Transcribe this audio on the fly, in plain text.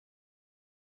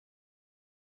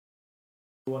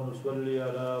ونصلي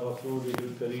على رسوله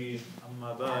الكريم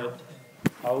أما بعد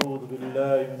أعوذ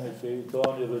بالله من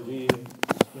الشيطان الرجيم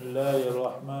بسم الله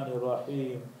الرحمن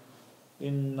الرحيم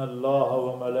إن الله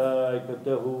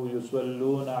وملائكته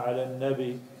يصلون على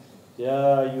النبي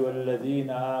يا أيها الذين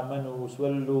آمنوا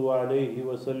صلوا عليه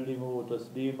وسلموا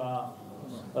تسليما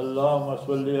اللهم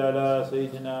صل على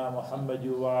سيدنا محمد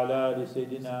وعلى آل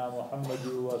سيدنا محمد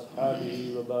وأصحابه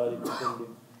وبارك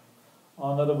وسلم.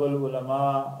 Honorable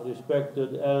ulama,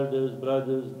 respected elders,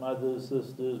 brothers, mothers,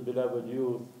 sisters, beloved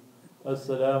youth,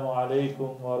 Assalamu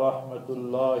alaikum wa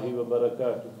rahmatullahi wa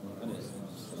barakatuh.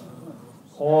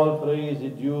 All praise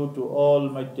is due to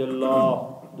Almighty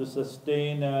Allah, the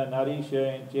sustainer, nourisher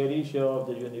and cherisher of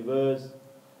the universe.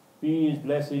 Peace,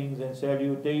 blessings and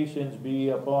salutations be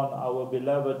upon our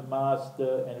beloved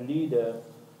master and leader,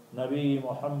 Nabi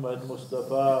Muhammad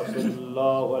Mustafa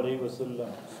sallallahu alaihi wasallam.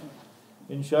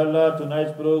 Inshallah,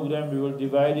 tonight's program we will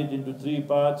divide it into three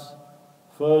parts.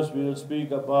 First, we will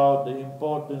speak about the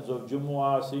importance of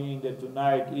Jumu'ah, seeing that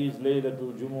tonight is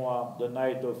Laylatul Jumu'ah, the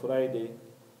night of Friday.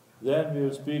 Then we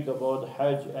will speak about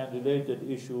Hajj and related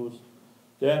issues.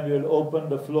 Then we will open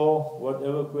the floor.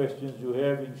 Whatever questions you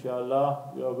have,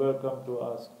 inshallah, you are welcome to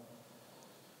ask.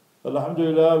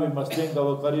 Alhamdulillah, we must thank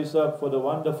our Qari Sahib for the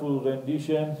wonderful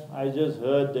rendition. I just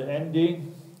heard the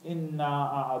ending.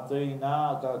 Inna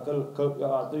a'ataynaka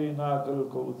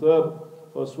al-kawthar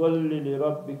fasalli li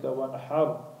rabbika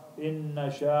wanhar inna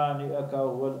shani'aka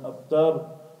huwal abtar.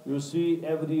 You see,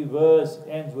 every verse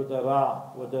ends with a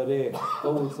ra, with a re.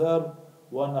 Kawthar,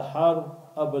 wanhar,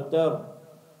 abtar.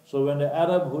 So when the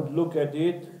Arab would look at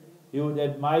it, he would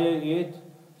admire it.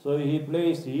 So he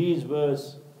placed his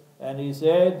verse and he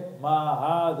said, Ma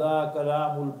hadha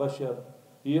kalamul bashar.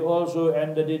 He also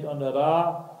ended it on the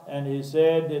ra. And he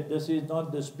said that this is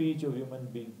not the speech of human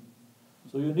being.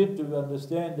 So you need to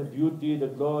understand the beauty, the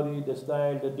glory, the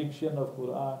style, the diction of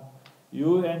Quran.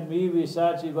 You and me, we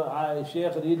search, if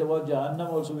Shaykh read about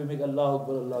Jahannam also, we make Allah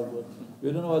Akbar, Allah Akbar.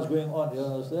 We don't know what's going on, you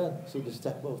understand? So this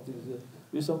type of things.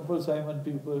 We simple Simon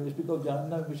people, we speak of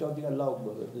Jahannam, we shouting Allah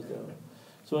Akbar.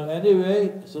 So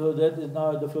anyway, so that is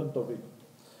now a different topic.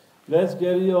 Let's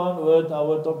carry on with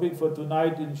our topic for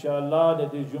tonight, inshallah,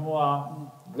 that is Jumu'ah.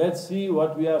 Let's see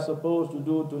what we are supposed to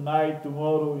do tonight,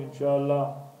 tomorrow,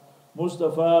 inshallah.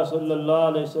 Mustafa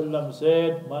sallallahu alayhi wasallam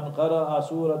said, Man qara'a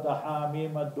surata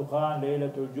Hamim ad-Dukhan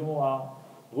laylatul Jumu'ah,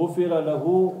 ghufira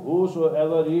lahu,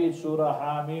 whosoever reads surah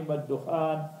Hamim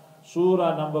ad-Dukhan,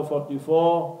 surah number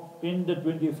 44, in the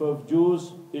 25th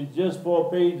juz, it's just 4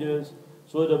 pages,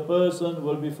 so the person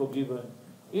will be forgiven.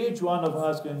 Each one of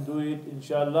us can do it,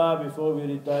 inshallah, before we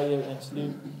retire and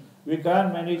sleep. We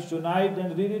can't manage tonight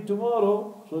and read it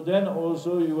tomorrow, so then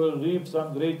also you will reap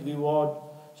some great reward.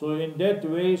 So in that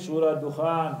way, Surah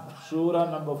Dukhan, Surah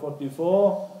number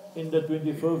 44, in the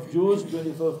 25th juz,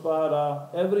 25th para,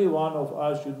 every one of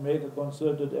us should make a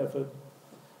concerted effort.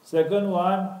 Second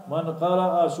one, Man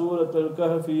qara'a Surat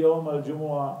al-Kahfi yawm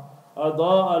al-Jumu'ah,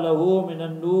 Ada'a lahu min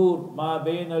al-nur ma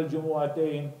bain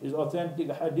al-Jumu'atayn, is authentic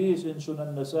hadith in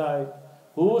Sunan Nasai.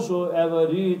 Whosoever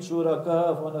reads Surah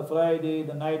Kahf on a Friday,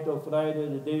 the night of Friday,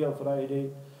 the day of Friday,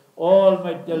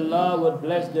 Almighty Allah will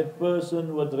bless that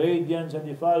person with radiance and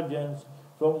effulgence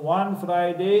from one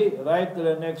Friday right to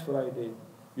the next Friday.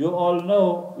 You all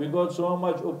know we got so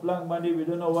much uplang money, we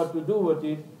don't know what to do with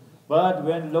it. But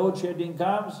when load shedding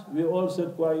comes, we all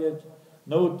sit quiet.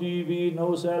 No TV,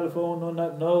 no cell phone,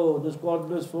 no this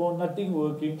cordless phone, nothing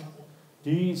working.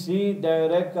 DC,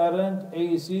 direct current,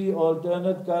 AC,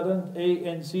 alternate current,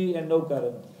 ANC, and no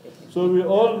current. So we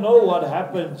all know what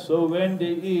happens. So when there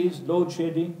is load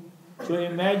shedding, so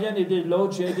imagine it is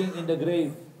load shedding in the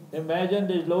grave. Imagine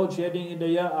there is load shedding in the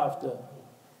year after.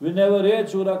 We never read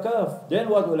Surah Kahf. Then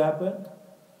what will happen?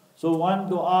 So one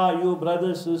dua, you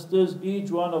brothers, sisters,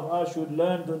 each one of us should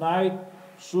learn tonight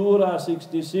Surah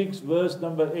 66, verse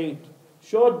number 8.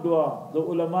 Short dua. The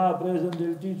ulama present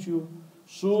will teach you.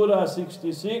 Surah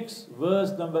 66,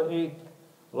 verse number 8.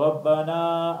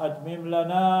 Rabbana atmim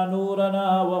lana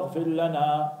nurana waghfir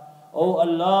lana. Oh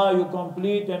Allah, you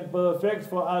complete and perfect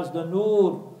for us the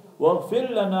nur. Waghfir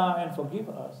lana, and forgive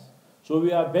us. So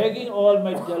we are begging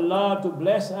Almighty Allah to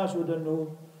bless us with the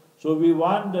nur. So we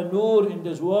want the nur in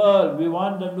this world. We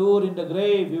want the nur in the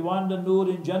grave. We want the nur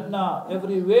in Jannah.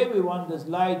 Everywhere we want this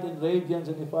light and radiance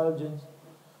and effulgence.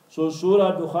 So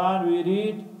Surah Dukhan we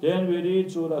read, then we read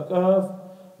Surah Kahf.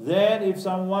 Then if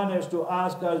someone has to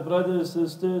ask us, brothers,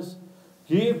 sisters,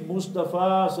 give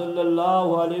Mustafa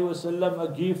sallallahu alayhi wasallam a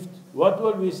gift, what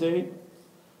will we say?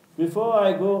 Before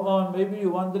I go on, maybe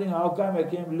you're wondering how come I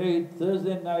came late.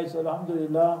 Thursday nights,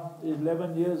 alhamdulillah,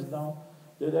 11 years now.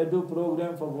 that I do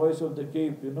program for Voice of the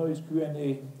Cape, you know, it's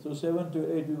Q&A. So 7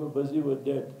 to 8 we were busy with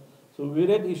that. So we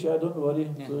read Isha, don't worry.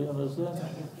 So you understand?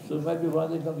 So maybe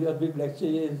one day come here, big lecture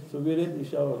here. So we read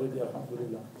Isha already,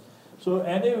 alhamdulillah. So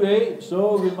anyway,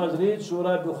 so we must read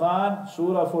Surah Dukhan,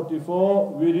 Surah 44,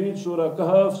 we read Surah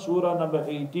Kahf, Surah number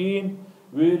 18,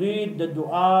 we read the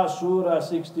Dua, Surah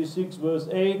 66 verse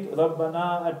 8,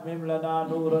 Rabbana atmim lana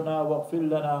nurana waqfil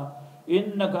lana,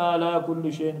 innaka ala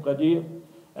kulli shayin qadir.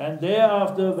 And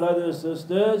thereafter, brothers and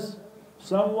sisters,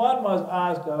 someone must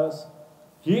ask us,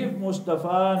 give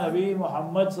Mustafa Nabi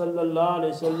Muhammad sallallahu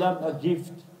alayhi wasallam a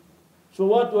gift. So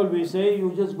what will we say?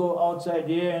 You just go outside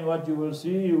here and what you will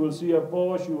see a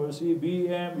Porsche, you will see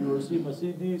BM, you will see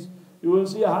Mercedes, you will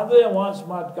see 101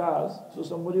 smart cars. So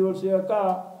somebody will say a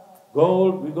car,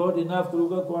 gold, we got enough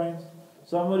Kruger coins.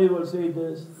 Somebody will say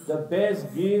this, the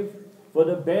best gift for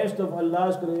the best of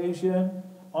Allah's creation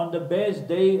on the best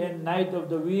day and night of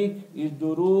the week is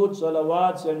durood,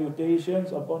 salawat,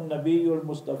 salutations upon Nabiul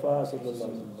Mustafa sallallahu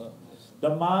alaihi wasallam.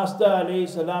 The Master alayhi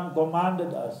salam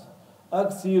commanded us,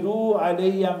 Aksiru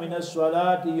alayya min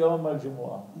as-salati yawm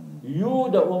al-Jumu'ah. You,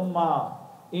 the Ummah,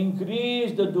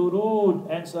 increase the durood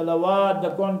and salawat,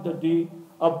 the quantity,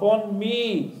 upon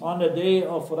me on the day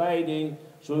of Friday.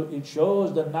 So it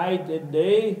shows the night and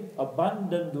day,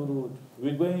 abundant durood.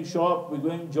 We're going shop, we're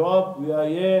going job, we are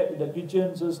here in the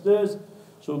kitchen, sisters.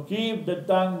 So keep the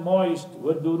tongue moist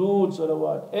with durood,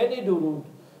 salawat, any durood.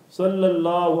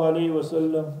 Sallallahu alayhi wa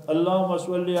sallam. Allahumma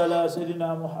salli ala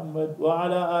Sayyidina Muhammad wa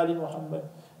ala ali Muhammad.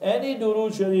 Any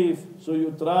durood sharif. So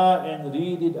you try and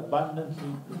read it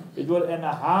abundantly. It will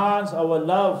enhance our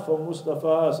love for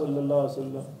Mustafa sallallahu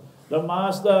alayhi wa sallam. The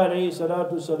Master alayhi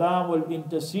salatu salam will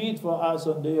intercede for us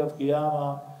on day of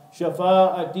Qiyamah.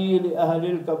 Shafa'ati li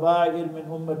ahlil kabair min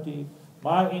ummati.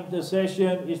 My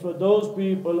intercession is for those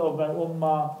people of my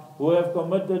ummah who have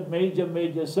committed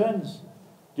major sins.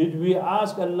 Did we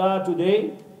ask Allah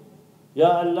today?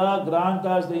 Ya Allah, grant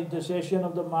us the intercession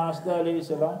of the Master alayhi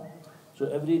salam. So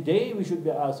every day we should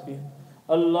be asking,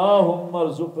 Allahumma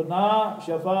rzuqna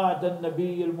shafa'at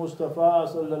al-Nabi al-Mustafa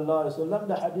sallallahu alayhi wa sallam.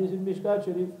 The hadith in Mishkat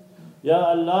Sharif. Ya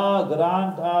Allah,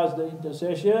 grant us the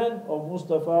intercession of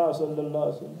Mustafa sallallahu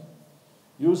alaihi wasallam.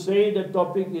 You say the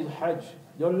topic is Hajj.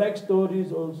 Your like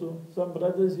stories also. Some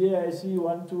brothers here, I see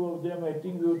 1, 2 of them, I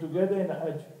think we were together in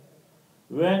Hajj.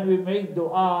 When we make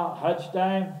dua, Hajj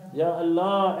time, Ya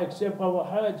Allah, accept our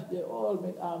Hajj, they all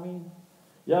make Ameen.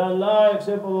 Ya Allah,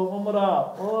 accept our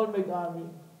Umrah, all make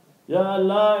Ameen. Ya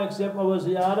Allah, accept our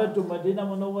Ziyarat to Medina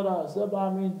Munawwara, sab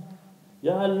Ameen.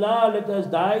 Ya Allah, let us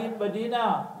die in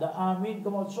Medina. The Ameen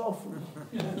come out softly.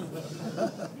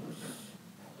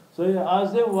 So you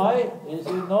ask them why? He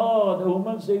say, no, the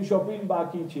woman say shopping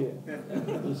baki chair.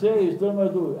 You say, it's still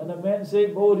do. And the man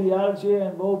say, go real chair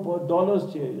and go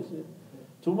dollars chair. You say,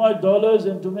 too much dollars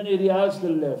and too many reals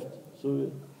still left.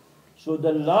 So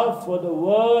the love for the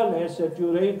world has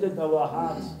saturated our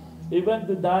hearts. Even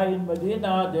to die in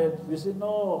Medina, that we say,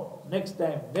 no, next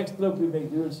time, next trip we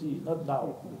make, you will see, not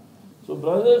now. So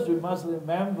brothers, we must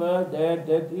remember that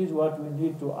that is what we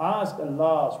need to ask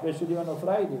Allah, especially on a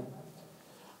Friday.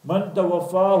 Man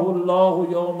tawaffahu Allahu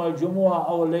yawm al-Jumu'ah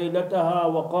aw laylataha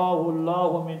waqahu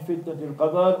Allahu min fitnatil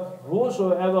qabr.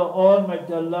 Whosoever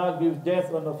Almighty Allah gives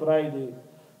death on a Friday,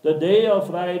 the day of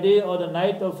Friday or the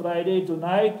night of Friday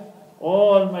tonight,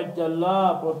 Almighty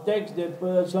Allah protects that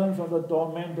person from the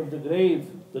torment of the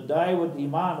grave. To die with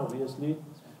Iman, obviously.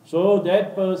 So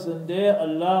that person there,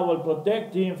 Allah will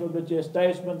protect him from the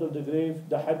chastisement of the grave.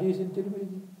 The hadith in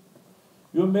Tirmidhi.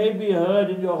 You may be heard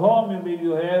in your home, maybe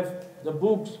you have the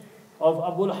books of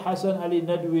Abul Hasan Ali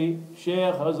Nadwi,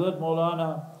 Sheikh Hazrat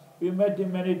Maulana. We met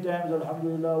him many times,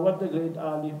 alhamdulillah, what a great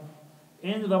alim.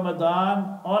 In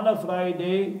Ramadan, on a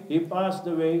Friday, he passed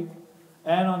away.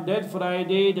 And on that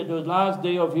Friday, that was last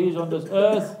day of his on this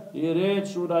earth, he read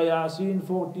Surah Yasin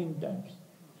 14 times.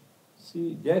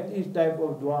 See, that is type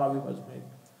of dua we must make.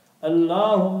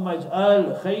 Allahumma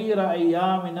ij'al khayra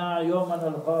ayyamina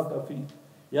yawman alqaka fi.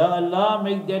 Ya Allah,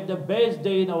 make that the best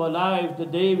day in our life, the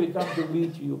day we come to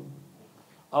meet you.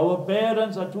 Our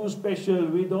parents are too special.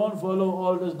 We don't follow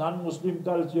all this non-Muslim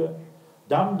culture.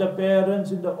 Dump the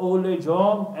parents in the old age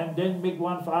home and then make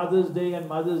one Father's Day and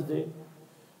Mother's Day.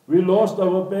 We lost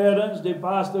our parents, they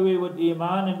passed away with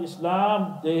Iman and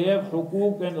Islam. They have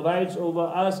hukuk and rights over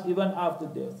us even after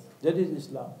death. That is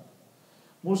Islam.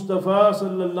 Mustafa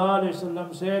sallallahu alayhi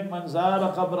wasallam said, Man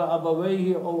zara qabra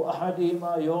abawayhi aw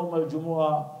ahadihima yawm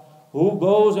al-Jumu'ah. Who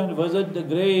goes and visits the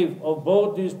grave of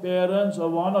both his parents or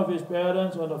one of his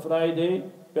parents on a Friday,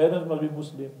 parents must be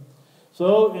Muslim.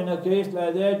 So in a case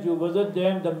like that, you visit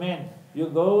them, the men. you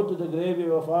go to the grave of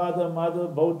your father, mother,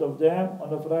 both of them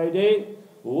on a Friday,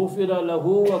 غُفِرَ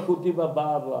لَهُ وَكُتِبَ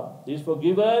بَارًّا. He is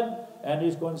forgiven and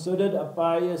is considered a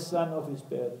pious son of his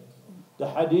parents. The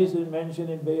hadith is mentioned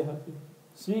in Bayhaqi.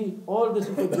 See, all this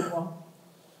is for Jumu'ah.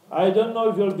 I don't know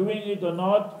if you're doing it or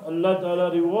not. Allah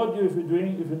Ta'ala reward you if you're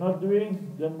doing. If you're not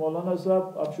doing, then Maulana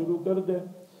Sahab, aap shuru kar de.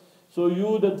 So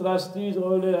you, the trustees,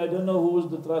 all that, I don't know who's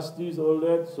the trustees, all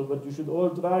that, so but you should all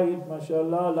try it,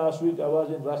 mashallah. Last week I was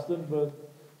in Rustenburg,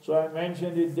 so I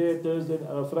mentioned it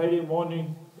there Friday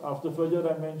morning, after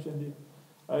Fajr I mentioned it.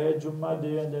 I had Jumu'ah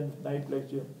day and then night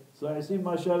lecture. So I see,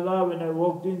 mashallah, when I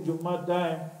walked in Jumu'ah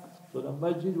time, so the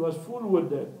masjid was full with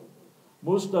that.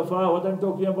 Mustafa, what I'm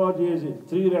talking about here is it,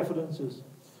 3 references.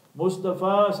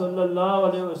 Mustafa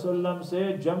sallallahu alayhi wa sallam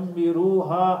said,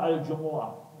 Jammiruha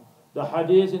al-Jumu'ah. The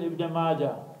hadith in Ibn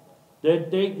Majah.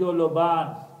 Then take your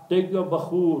loban, take your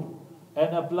bakhur,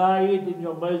 and apply it in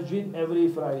your masjid every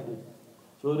Friday.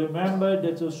 So remember,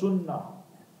 that's a sunnah.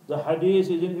 The hadith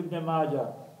is in Ibn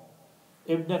Majah.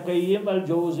 Ibn Qayyim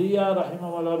al-Jawziyah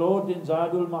rahimahullah wrote in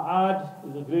Zadul Ma'ad,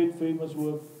 is a great famous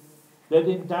work, that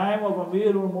in time of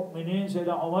Amirul Mu'mineen,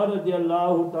 Sayyidina Umar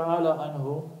radiallahu ta'ala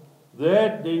anhu,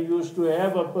 that they used to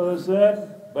have a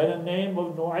person by the name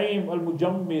of Nu'aym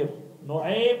al-Mujammir.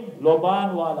 Nu'aym,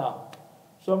 Loban Wala.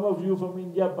 Some of you from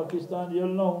India, Pakistan, you'll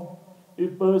know.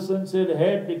 If person said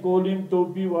head, they call him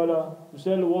Topi Wala. You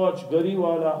sell watch, Gari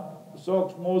Wala,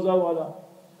 socks, Moza Wala.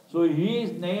 So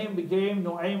his name became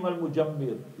Nu'aym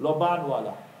al-Mujammir, Loban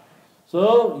Wala.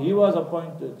 So he was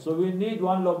appointed. So we need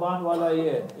one Loban Wala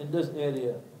here in this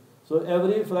area. So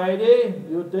every Friday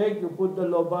you put the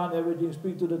Loban, everything,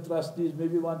 speak to the trustees.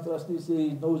 Maybe one trustee say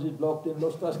his nose is blocked in.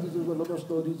 Those trustees have a lot of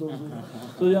stories also.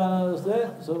 So you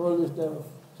understand? So all this time.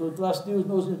 So trustee whose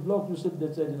nose is blocked, you sit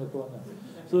that side in the corner.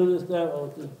 So this time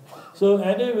also. So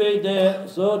anyway,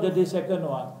 so that is second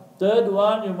one. Third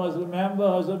one, you must remember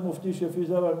Hazrat Mufti Shafi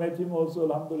Sahab. I met him also,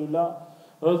 alhamdulillah.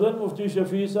 Hazrat Mufti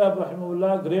Shafi Sahab,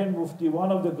 rahimahullah, Grand Mufti,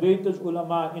 one of the greatest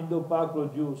ulama Indo-Pak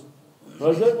produced.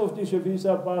 Hazrat Mufti Shafi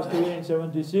Sahab passed away in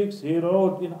 76. He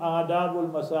wrote in Adabul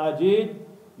Masajid,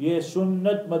 ye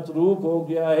sunnat matruk ho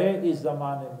gaya hai is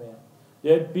zamane mein.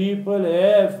 That people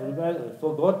have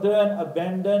forgotten,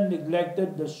 abandoned,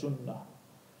 neglected the sunnah.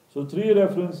 So 3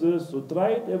 references. So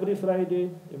try it every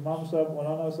Friday. Imam Sahab,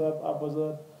 Maulana Sahab,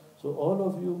 Apazat. So all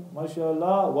of you,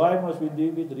 mashallah, why must we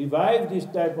leave it? Revive this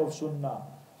type of sunnah.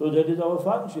 So that is our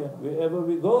function, wherever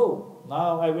we go.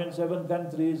 Now I went 7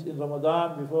 countries in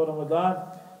Ramadan, before Ramadan.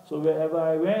 So wherever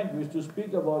I went, we used to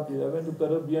speak about it. I went to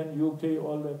Caribbean, UK,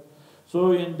 all that.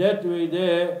 So in that way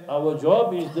there, our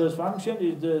job is this, function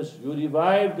is this. You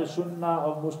revive the sunnah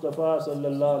of Mustafa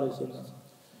sallallahu alayhi wa sallam.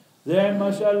 Then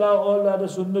mashallah, all other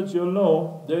sunnahs you'll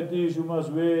know. That is, you must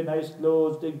wear nice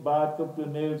clothes, take bath, cut your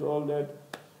nails, all that.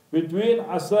 Between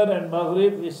Asr and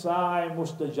Maghrib is Sa'i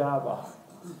Mustajaba.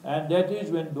 And that is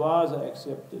when du'as are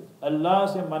accepted. Allah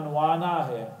se manwana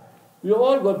hai. We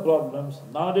all got problems.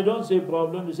 Now they don't say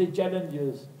problems, they say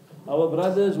challenges. Our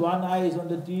brothers, one eye is on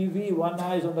the TV, one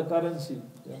eye is on the currency.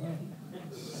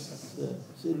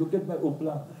 Say, look at my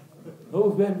upla. No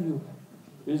value.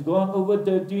 It's gone over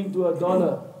 13 to a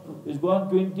dollar. It's gone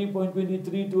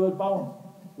 20.23 to a pound.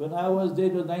 When I was there,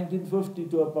 it was 1950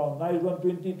 to a pound. Now it's gone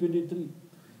 20.23.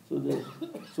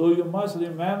 So you must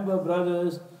remember,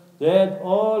 brothers, that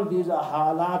all these are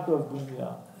halat of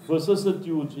dunya.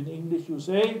 Vicissitudes. In English you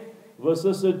say,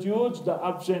 vicissitudes, the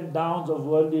ups and downs of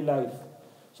worldly life.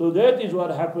 So that is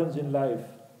what happens in life.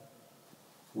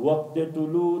 Waqt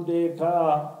tulu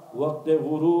dekha, waqt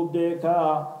ghurub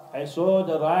dekha. I saw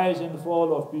the rise and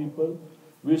fall of people.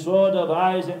 We saw the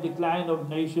rise and decline of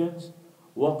nations.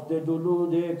 Waqt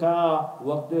tulu dekha,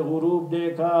 waqt ghurub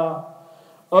dekha.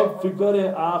 Ab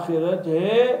fikr akhirat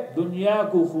hai,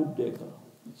 dunya ko khub dekha.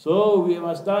 So we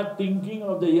must start thinking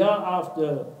of the year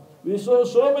after. We saw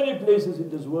so many places in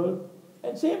this world,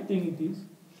 and same thing it is.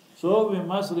 So we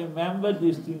must remember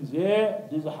these things here.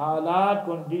 These halat,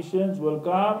 conditions will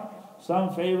come,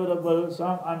 some favorable,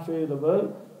 some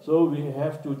unfavorable. So we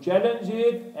have to challenge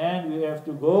it, and we have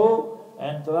to go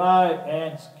and try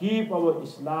and keep our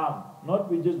Islam. Not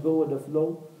we just go with the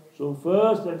flow. So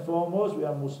first and foremost, we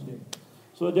are Muslim.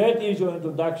 So that is your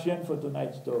introduction for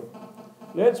tonight's talk.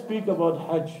 Let's speak about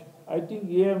Hajj. I think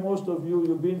here most of you,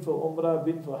 you've been for Umrah,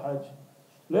 been for Hajj.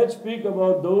 Let's speak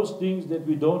about those things that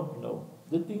we don't know.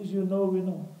 The things you know, we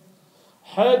know.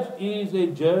 Hajj is a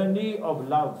journey of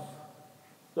love.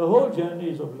 The whole journey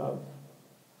is of love.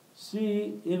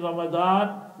 See, in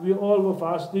Ramadan, we all were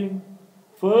fasting.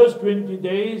 First 20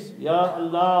 days, Ya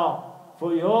Allah,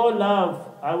 for your love,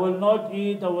 I will not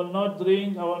eat, I will not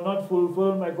drink, I will not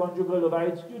fulfill my conjugal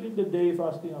rights during the day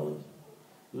fasting hours.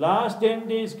 Last 10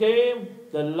 days came,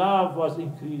 the love was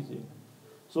increasing.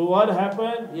 So what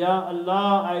happened? Ya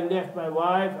Allah, I left my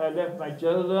wife, I left my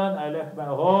children, I left my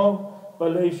home,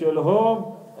 palatial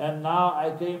home, and now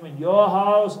I came in your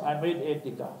house, I made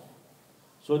i'tikaf.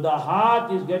 So the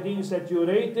heart is getting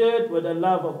saturated with the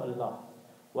love of Allah.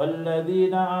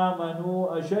 وَالَّذِينَ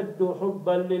آمَنُوا أَشَدُّ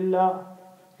حُبًّا لِلَّهِ.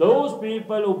 Those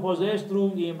people who possess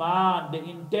true Iman, they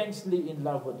intensely in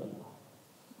love with Allah.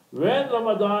 When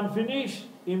Ramadan finished,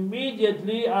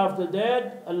 immediately after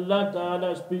that, Allah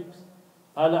Ta'ala speaks,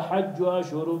 Al-Hajj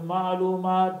Ashurun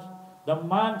Ma'lumat. The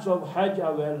months of Hajj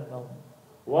are well known.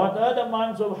 What are the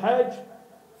months of Hajj?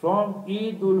 From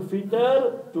Eidul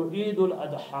Fitr to Eidul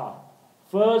Adha.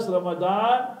 First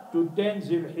Ramadan to 10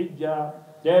 Zil-Hijjah.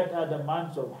 That are the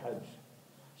months of Hajj.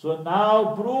 So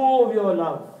now prove your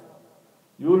love.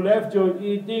 You left your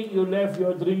eating, you left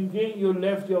your drinking, you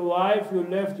left your wife, you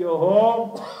left your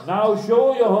home. Now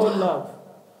show your whole love.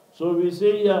 So we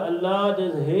say, Ya Allah,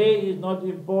 this hair is not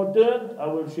important, I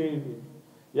will shave it.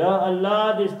 Ya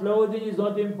Allah, this clothing is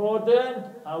not important,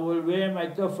 I will wear my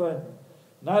kafan.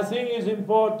 Nothing is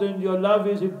important, your love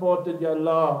is important, Ya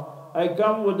Allah. I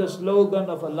come with the slogan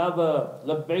of a lover,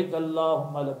 Labbaik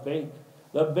Allahumma Labbaik.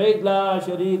 Labbaik la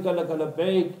sharika laka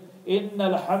labbaik.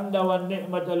 Innal hamda wa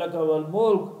ni'mata laka wal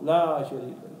mulk la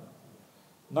sharika laka.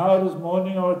 Now this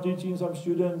morning I was teaching some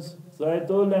students, so I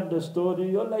told them the story.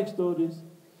 You all like stories.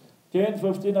 10,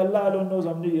 15, Allah, I don't know,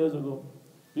 how many years ago.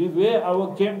 Where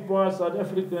our camp was, South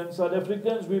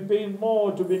Africans, we pay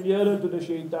more to be nearer to the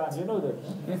shaitan. You know that?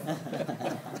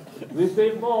 We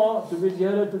pay more to be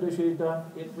nearer to the shaitan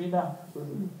in Mina.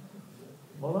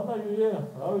 Maulana, you here?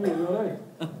 How are you? You alright?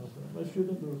 My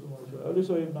student also, I only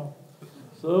saw him now.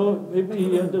 So maybe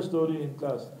he heard the story in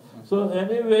class. So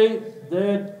anyway,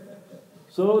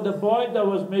 so the point I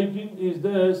was making is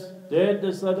this, that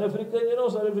the South African, you know,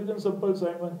 South African simple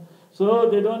Simon. So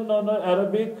they don't know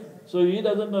Arabic, so he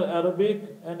doesn't know Arabic,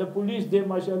 and the police, they,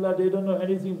 mashallah, they don't know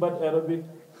anything but Arabic.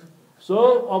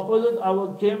 So opposite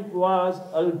our camp was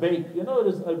Al-Baik, you know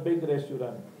this Al-Baik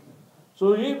restaurant.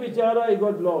 So he, bichara, he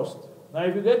got lost. Now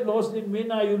if you get lost in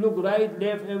Mina, you look right,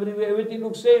 left, everywhere, everything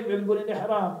looks same, everybody in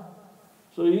ihram.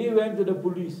 So he went to the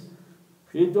police.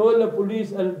 He told the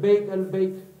police, Al-Baik,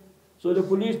 Al-Baik. So the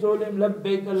police told him,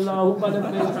 Labbaik Allahumma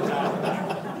Labbaik.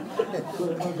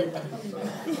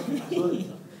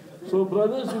 So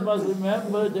brothers, you must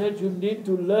remember that you need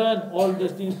to learn all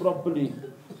these things properly.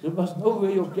 You must know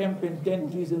where your camp in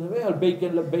 10 trees is, where Al-Baik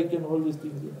and Labbaik and all these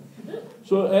things.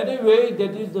 So anyway,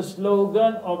 that is the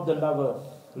slogan of the lover.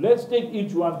 Let's take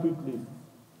each one quickly.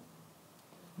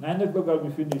 9 o'clock I'll be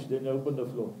finished, then I open the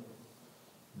floor.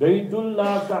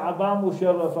 Baytullah Kaaba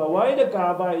Musharrafa. Why the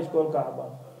Kaaba is called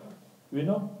Kaaba? You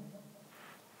know?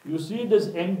 You see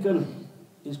this ankle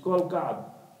is called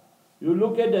Kaaba. You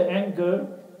look at the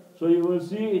ankle, so you will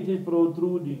see it is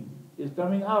protruding. It's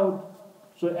coming out.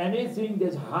 So anything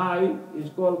that's high is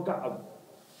called Kaaba.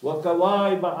 Wa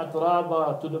kawaiba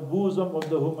atraba, to the bosom of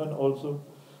the woman also,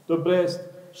 the breast.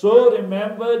 So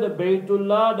remember the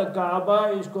Baytullah, the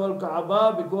Kaaba is called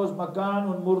Kaaba because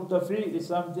Makanun Murtafi is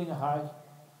something high.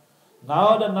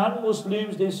 Now the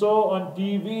non-Muslims, they saw on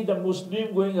TV the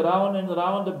Muslim going round and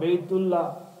round the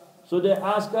Baytullah. So they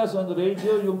ask us on the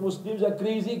radio, you Muslims are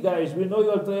crazy guys. We know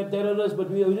you're terrorists, but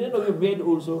we didn't know you made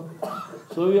also.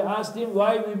 So we asked him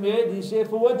why we made. He said,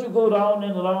 for what you go round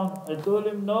and round? I told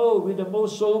him, no, we're the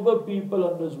most sober people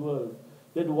on this world.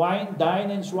 That wine,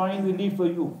 dine and swine we leave for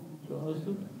you.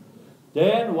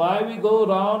 Then why we go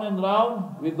round and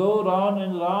round? We go round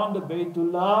and round the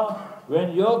Baytullah.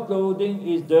 When your clothing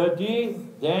is dirty,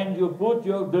 then you put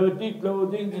your dirty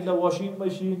clothing in the washing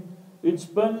machine. It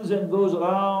spins and goes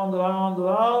round, round,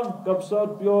 round, comes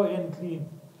out pure and clean.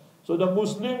 So the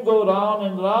Muslim go round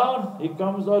and round, he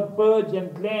comes out purged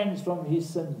and cleansed from his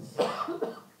sins.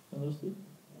 Understood?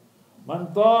 Man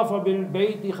tafa bil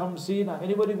bayti khamsina.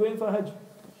 Anybody going for Hajj?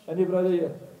 Any brother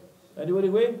here? Anybody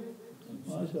going?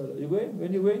 MashaAllah. You going?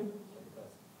 When you going?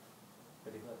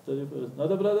 31st.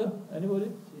 Another brother?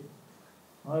 Anybody?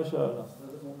 MashaAllah.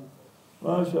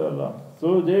 MashaAllah.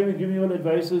 So there we give you all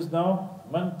advices now.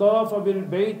 Man tafa bil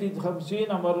bayti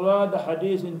khamsina marra, the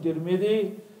hadith in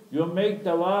Tirmidhi, you make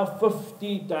tawaf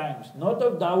 50 times. Not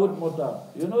of Dawood Mota.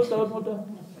 You know Dawood Mota?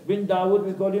 Bin Dawood,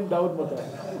 we call him Dawood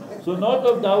Mota. So not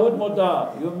of Dawood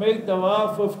Mota. You make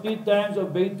tawaf 50 times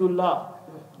of Baytullah.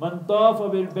 Man tafa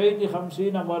bil bayti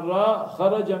khamsina marra,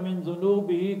 kharaja min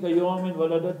dhunubihi kayawmin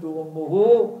waladatu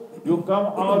ummuhu. You come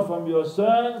out from your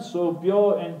sins so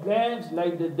pure and cleansed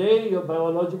like the day your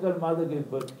biological mother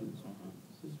gave birth to you.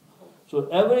 So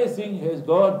everything has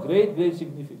got great, great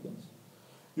significance.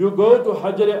 You go to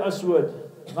Hajar Aswad.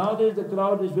 Nowadays the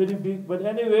crowd is very big. But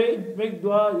anyway, make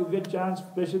dua, you get chance,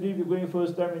 especially if you're going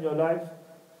first time in your life.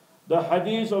 The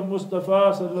hadith of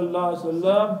Mustafa sallallahu alaihi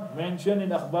wasallam mentioned in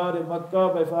Akhbar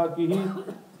Makkah by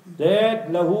Faqihi that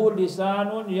lahu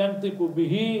lisanun yantiqu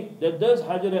bihi, that this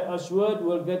Hajar Aswad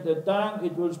will get a tongue,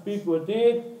 it will speak with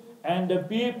it, and the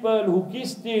people who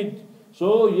kissed it.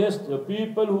 So yes, the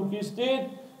people who kissed it,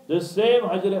 the same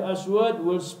Hajar Aswad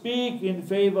will speak in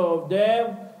favor of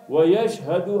them.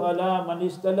 وَيَشْهَدُ عَلَى مَنِ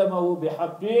اسْتَلَمَهُ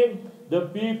بِحَقٍّ. The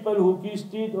people who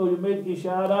kissed it, or you made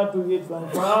ishara to it from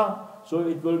far, so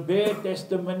it will bear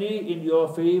testimony in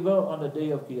your favor on the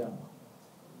day of Qiyamah.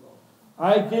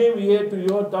 I came here to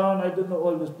your town, I don't know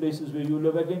all these places where you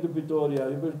live. I came to Pretoria,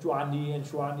 you know, Chwani and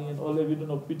Shwani and all that, we don't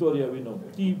know. Pretoria we know.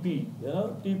 TP, you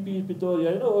know, TP,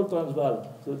 Pretoria, you know, all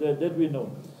Transvaal. So that we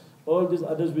know. All these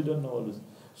others we don't know all this.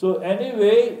 So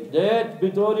anyway, that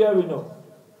Pretoria we know.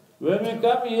 When we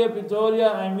come here,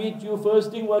 Pretoria, I meet you,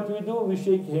 first thing what we do, we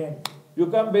shake hand. You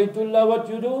come Baytullah, what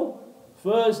you do?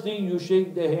 First thing you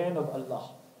shake the hand of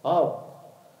Allah. How?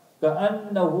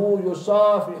 كَأَنَّهُ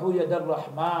يُصَافِحُ يَدَ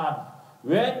الرَّحْمَنِ.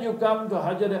 When you come to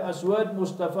Hajar Aswad,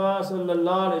 Mustafa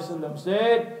sallallahu alaihi wasallam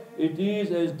said, it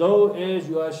is as though as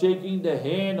you are shaking the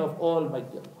hand of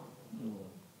Almighty Allah.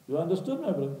 You understood,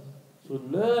 my brother? So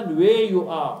learn where you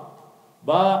are.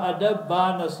 Ba adab,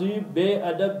 ba nasib, be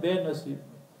adab, be nasib.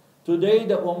 Today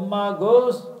the ummah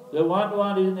goes, the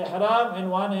one is in ihram, in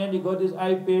one hand he got his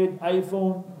iPad,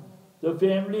 iPhone. The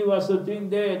family was sitting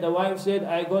there, the wife said,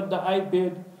 I got the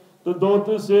iPad. The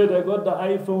daughter said, I got the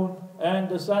iPhone. And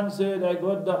the son said, I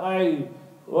got the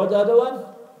what the other one?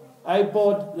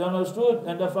 iPod, you understood?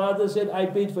 And the father said, I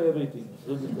paid for everything.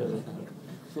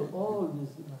 So all this.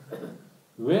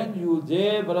 When you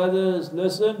there, brothers,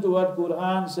 listen to what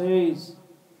Quran says.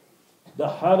 The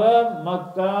Haram,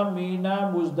 Makkah,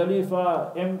 Mina,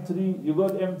 Muzdalifa, M3. You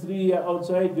got M3 here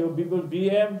outside, your people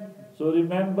BM. So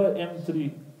remember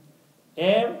M3.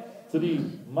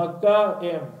 M3. Makkah,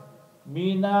 M.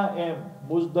 Mina, M.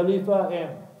 Muzdalifa,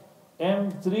 M.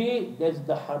 M3, that's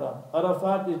the Haram.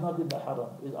 Arafat is not in the Haram,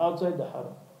 it's outside the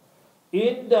Haram.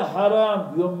 In the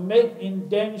Haram, you make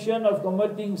intention of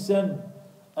committing sin.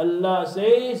 Allah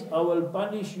says, I will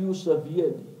punish you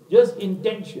severely. Just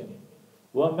intention.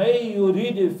 وَمَن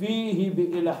يُرِدْ فِيهِ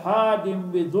بِإِلْحَادٍ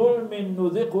بِظُلْمٍ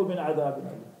نُذِقْهُ مِنْ عَذَابٍ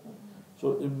أَلِيمٍ.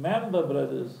 So remember,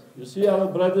 brothers, you see our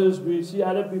brothers, we see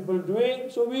other people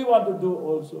doing, so we want to do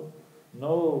also.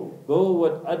 No, go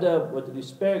with adab, with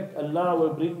respect. Allah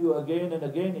will bring you again and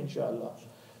again, inshallah.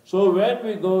 So when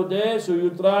we go there, so you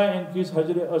try and kiss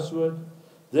Hajar Aswad.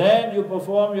 Then you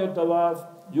perform your tawaf.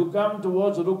 You come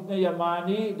towards Rukn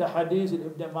Yamani, the hadith in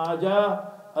Ibn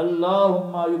Majah.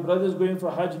 Allahumma, you brothers going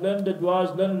for Hajj, learn the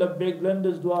du'as, learn labbaik, learn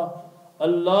this dua.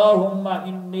 Allahumma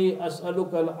inni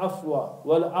as'aluka al-afwa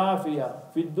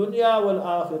wal-afiyah fi dunya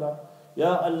wal-akhirah.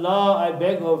 Ya Allah, I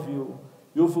beg of you.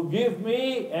 You forgive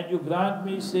me and you grant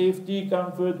me safety,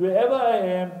 comfort, wherever I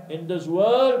am, in this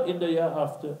world, in the year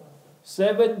after.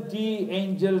 70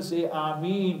 angels say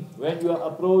Ameen when you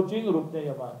are approaching Rukn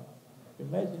Yaman.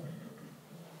 Imagine.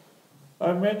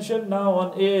 I mentioned now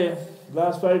on air,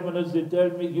 last 5 minutes they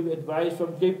tell me, give advice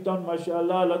from Cape Town,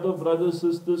 mashallah, a lot of brothers,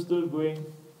 sisters still going.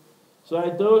 So I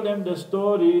told them the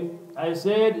story. I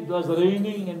said it was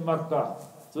raining in Makkah.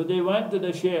 So they went to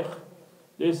the Sheikh.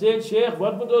 They said, Sheikh,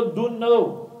 what would we do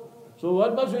now? So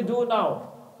what must we do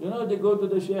now? You know, they go to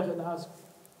the Sheikh and ask.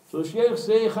 So Sheikh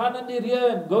say, Khan in the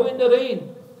rain, go in the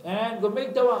rain and go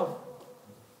make tawaf.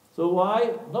 So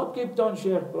why? Not Cape Town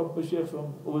Sheikh, proper Sheikh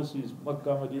from overseas,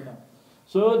 Makkah, Medina.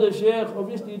 So the Sheikh,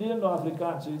 obviously he didn't know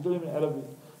Afrikaans, so he told him in Arabic.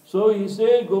 So he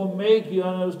said, go make, you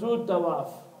understood,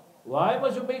 tawaf. Why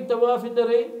must you make tawaf in the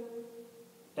rain?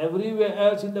 Everywhere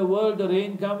else in the world, the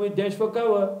rain comes with dash for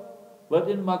cover. But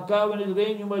in Makkah, when it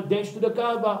rains, you must dash to the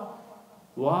Kaaba.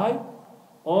 Why?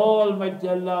 Almighty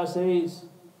Allah says,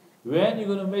 when you're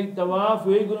going to make tawaf,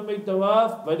 where are you going to make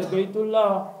tawaf? By the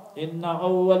Baytullah. Inna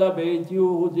awwala bayti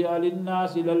wudi'a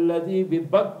linnasi lalladhi bi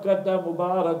Bakkata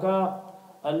mubaraka.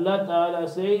 Allah Ta'ala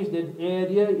says that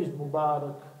area is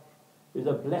Mubarak. It's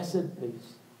a blessed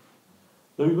place.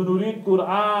 So you're going to read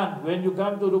Quran. When you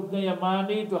come to Rukn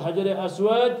Yamani, to Hajar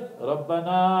Aswad,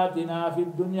 Rabbana atina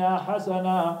fid dunya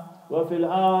hasana. وَفِي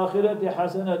الْآخِرَةِ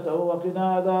حَسَنَةً وَقِنَا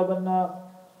عَذَابَ النَّارِ.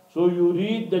 So you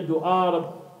read the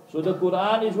dua. So the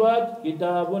Quran is what?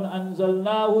 كِتَابٌ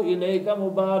أَنزَلْنَاهُ إِلَيْكَ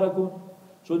مُبَارَكٌ.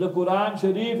 So the Quran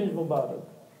Sharif is Mubarak.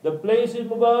 The place is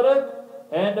Mubarak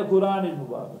and the Quran is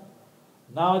Mubarak.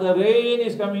 Now the rain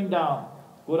is coming down.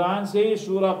 Quran says,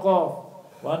 Surah Qaf,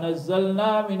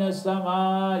 وَنَزَّلْنَا مِنَ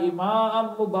السَّمَاءِ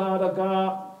مَاءً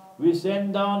مُبَارَكًا. We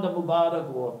send down the Mubarak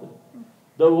water.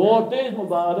 The water is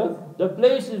Mubarak, the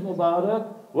place is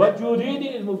Mubarak, what you're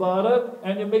reading is Mubarak,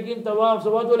 and you're making tawaf.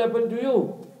 So what will happen to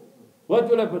you? What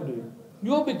will happen to you?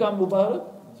 You become Mubarak.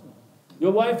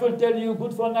 Your wife will tell you,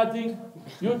 good for nothing.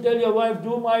 You tell your wife,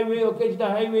 do my way or catch the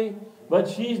highway. But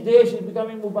she's there, she's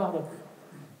becoming Mubarak.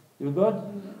 You got?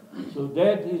 So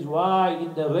that is why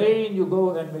in the rain you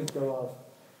go and make tawaf.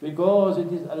 Because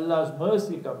it is Allah's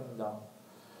mercy coming down.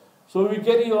 So we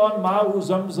carry on, Ma'u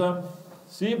Zamzam.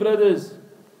 See brothers,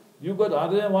 you got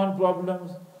 101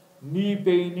 problems. Knee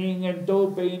paining and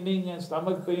toe paining and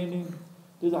stomach paining.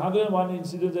 There's 101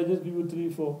 incidents, I just give you 3,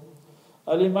 4.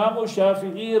 Al-Imam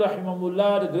Shafi'i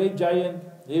rahimahullah, the great giant,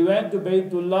 he went to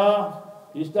Baytullah,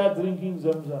 he started drinking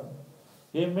Zamzam.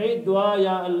 He made dua,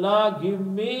 Ya Allah, give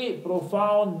me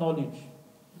profound knowledge.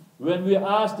 When we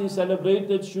asked the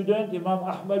celebrated student, Imam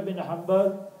Ahmad bin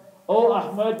Hanbal, Oh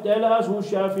Ahmad, tell us who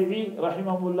Shafi'i,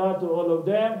 rahimahullah, to all of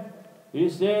them. He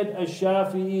said,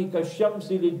 Ash-Shafi'i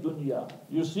ka-shamsi lid-dunya.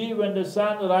 You see when the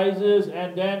sun rises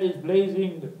and then is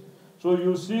blazing, so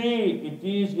you see it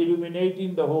is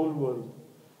illuminating the whole world.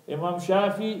 Imam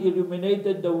Shafi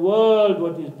illuminated the world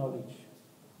what is knowledge.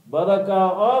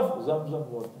 Barakah of Zamzam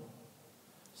water.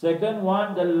 Second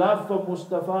one, the love for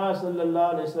Mustafa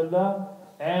sallallahu alaihi wasallam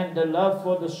and the love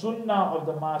for the sunnah of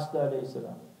the Master alayhi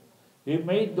salam. He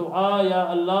made dua, Ya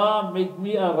Allah, make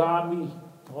me a Rami.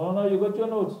 Oh no, you got your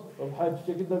notes from Hajj,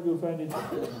 check it up, you'll find it.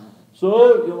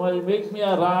 So, you will make me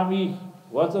a Rami.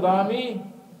 What's a Rami?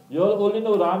 You all only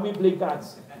know Rami play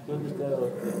cards.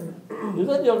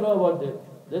 Doesn't you all know about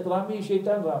that? That Rami is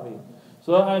Shaitan Rami.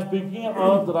 So I'm speaking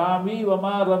of Rami,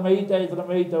 Wama Ramaita is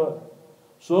Ramaita.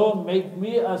 So make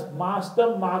me a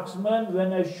master marksman.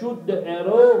 When I shoot the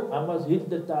arrow, I must hit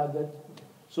the target.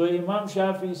 So Imam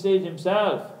Shafi says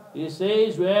himself, he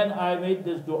says, when I made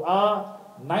this dua,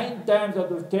 9 times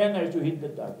out of 10 I should hit the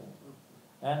target.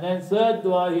 And then third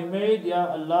dua he made, Ya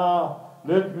Allah,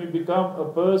 let me become a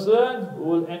person who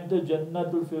will enter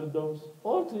Jannatul Firdaus.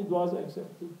 All 3 duas are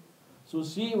accepted. So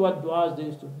see what duas there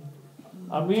is to me.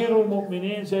 Amirul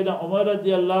Mu'mineen said, Umar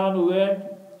radiallahu anhu went,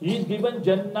 he's given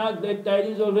Jannah, great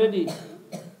tidings already.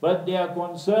 But they are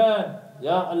concerned,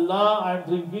 Ya Allah, I'm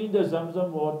drinking the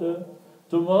Zamzam water.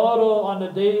 Tomorrow on the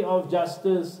day of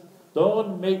justice,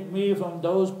 don't make me from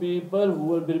those people who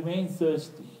will remain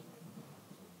thirsty.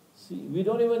 See, we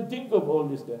don't even think of all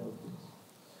these kind of things.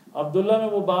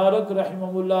 Abdullah Mubarak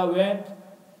rahimahullah went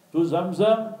to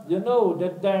Zamzam. You know,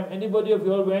 that time, anybody of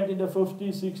you all went in the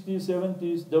 50s, 60s,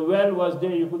 70s, the well was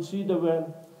there, you could see the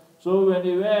well. So when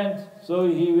he went,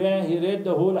 he read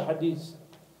the whole hadith.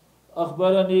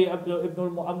 أخبرني ابن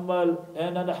المؤمل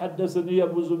and حدثني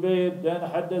أبو زبير then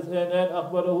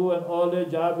أخبره and all the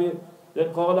Jabir then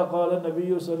قال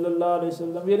النبي صلى الله عليه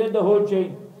وسلم. He read the whole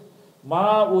chain.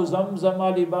 ماء زمزم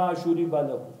لما شرب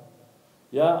له.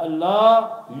 Ya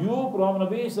Allah, you from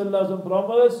Nabi sallallahu alaihi wasallam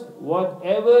promise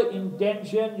whatever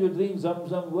intention you drink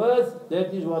Zamzam with,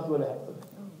 that is what will happen.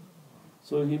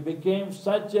 So he became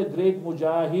such a great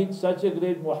mujahid, such a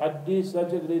great muhaddis,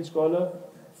 such a great scholar.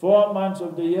 4 months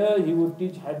of the year he would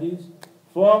teach hadith.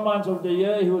 4 months of the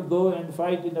year he would go and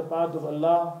fight in the path of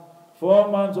Allah. 4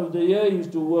 months of the year he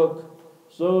used to work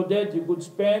so that he could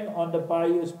spend on the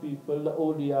pious people, the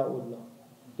awliyaullah.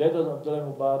 That was Abdullah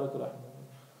Mubarak rahimahullah.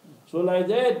 So like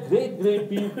that, great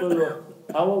people.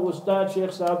 Our Ustad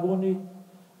Sheikh Sabuni,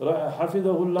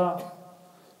 Hafidahullah,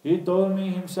 he told me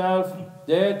himself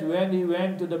that when he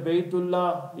went to the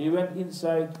Baytullah, he went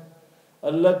inside.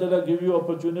 Allah Ta'ala give you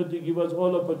opportunity, give us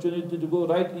all opportunity to go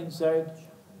right inside.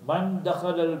 Man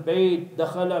dakhal al-bayt,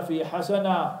 dakhala fi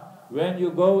hasana. When you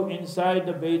go inside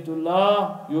the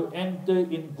Baytullah, you enter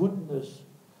in goodness.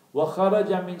 Wa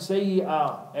kharaja min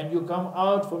sayyi'ah, and you come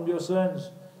out from your sins.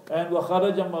 And wa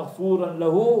kharaja maghfuran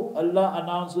lahu, Allah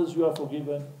announces you are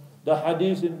forgiven. The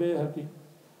hadith in Bayhaqi.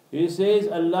 He says,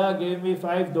 Allah gave me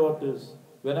 5 daughters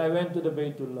when I went to the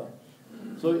Baytullah.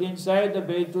 So inside the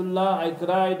Baytullah, I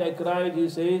cried, he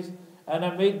says, and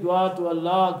I made dua to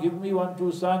Allah, give me 1,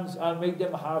 2 sons, I'll make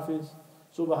them hafiz.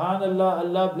 Subhanallah,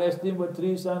 Allah blessed him with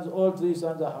 3 sons, all 3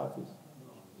 sons are hafiz.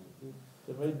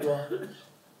 They made dua.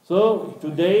 So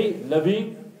today,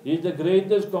 living, he is the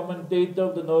greatest commentator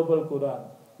of the Noble Quran.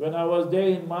 When I was there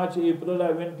in March, April,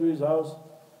 I went to his house.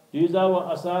 These are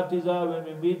our asatiza. When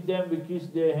we meet them, we kiss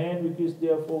their hand, we kiss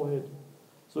their forehead.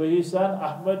 So his son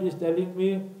Ahmad is telling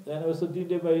me, and I was sitting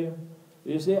there by him,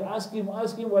 he said, ask him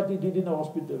what he did in the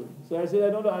hospital. So I said,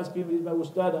 I don't ask him, he's my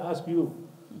ustad, I ask you.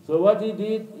 So what he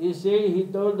did, he's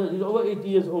over 80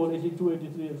 years old, 82,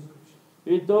 83 years.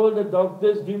 He told the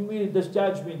doctors,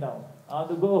 discharge me now. I have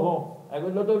to go home. I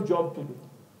got a lot of job to do.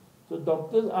 So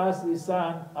doctors asked his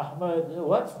son, Ahmad,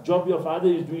 what job your father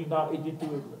is doing now,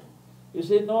 82? He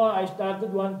said, no, I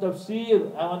started one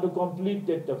tafsir. I want to complete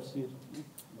that tafsir.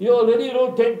 He already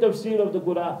wrote 10 tafsir of the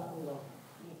Quran.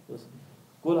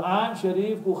 Quran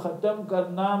शरीफ को ख़त्म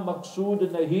करना मकसूद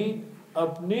नहीं,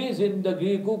 अपनी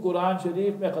ज़िंदगी को कुरान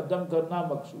शरीफ में ख़त्म करना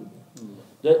मकसूद है.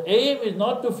 The aim is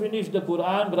not to finish the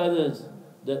Quran, brothers.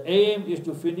 The aim is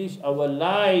to finish our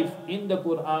life in the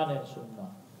Quran and Sunnah.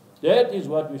 That is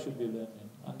what we should be learning.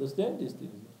 Understand these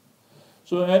things.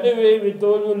 So anyway, we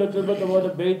told you a little bit about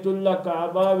the Baytullah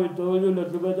Kaaba. We told you a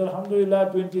little bit,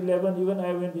 Alhamdulillah, 2011, even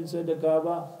I went inside the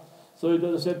Kaaba. So it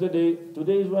was a Saturday.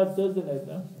 Today is what, Thursday night,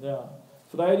 huh? Yeah.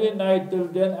 Friday night till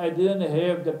then I didn't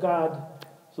have the card.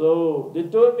 So they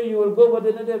told me you will go, but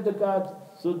they didn't have the card.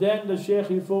 So then the Sheikh,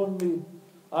 he phoned me.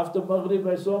 After Maghrib,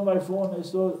 I saw my phone.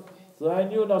 So I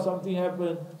knew now something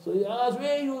happened. So he asked,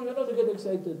 where are you? You know, to get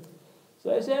excited.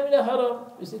 So I said, I'm in the haram.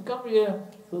 He said, come here.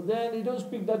 So then he don't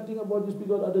speak that thing about you, speak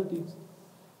about other things.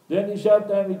 Then Isha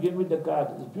time, he gave me the card.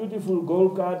 It's a beautiful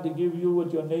gold card they give you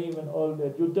with your name and all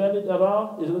that. You turn it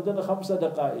around, it's written Khamsa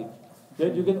Daqa'iq.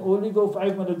 Then you can only go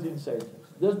 5 minutes inside.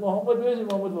 There's Muhammad, where is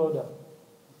Muhammad Wawda?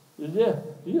 Is there?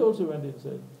 He also went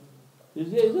inside. Is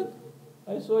there, is it?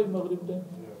 I saw him Maghrib then.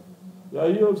 Yeah,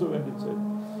 he also went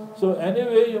inside. So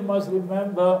anyway, you must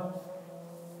remember,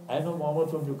 I know Muhammad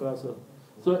from Newcastle.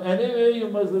 So anyway, you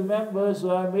must remember,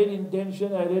 so I made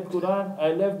intention, I read Quran,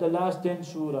 I left the last 10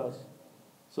 surahs.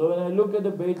 So when I look at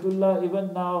the Baytullah,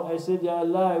 even now, I said, Ya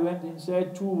Allah, I went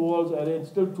inside 2 walls, I read,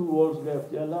 still 2 walls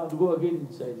left. Ya Allah, I'll go again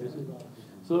inside.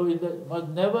 So must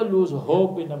never lose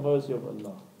hope in the mercy of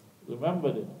Allah.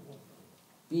 Remember that.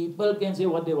 People can say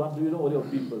what they want to, you don't worry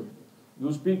about people.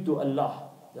 You speak to Allah.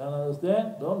 You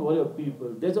understand? Don't worry about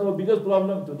people. That's our biggest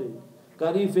problem today.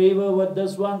 Curry favor with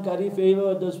this one, curry favor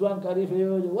with this one, curry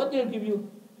favor with this. What they'll give you?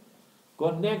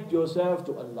 Connect yourself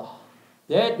to Allah.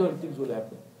 That all things will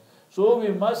happen. So we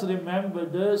must remember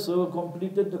this. So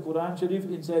completed the Quran Sharif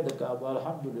inside the Kaaba.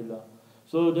 Alhamdulillah.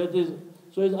 So that is,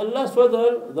 so it's Allah's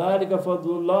fadl. ذَلِكَ فَضْلُ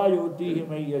اللَّهِ يُؤْتِيهِ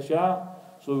مَن يَشَاءُ.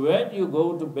 So when you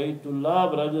go to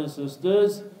Baytullah, brothers and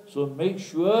sisters, so make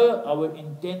sure our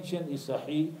intention is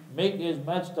sahih. Make as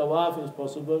much tawaf as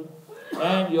possible.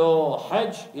 And your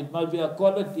Hajj, it must be a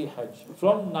quality Hajj.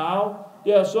 From now,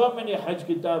 there are so many Hajj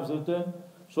kitabs written.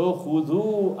 So,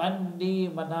 khudhu anni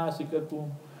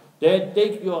manasikakum. That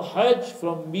take your Hajj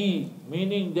from me,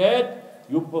 meaning that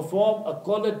you perform a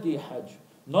quality Hajj.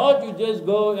 Not you just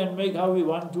go and make how we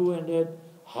want to and that.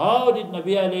 How did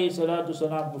Nabi alayhi salatu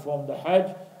salam perform the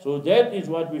Hajj? So that is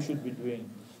what we should be doing.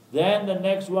 Then the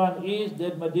next one is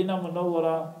that Madinah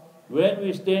Munawwara. When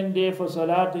we stand there for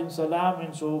Salat and Salam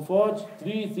and so forth,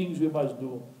 3 things we must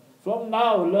do. From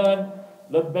now, learn.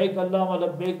 Labbaik Allahumma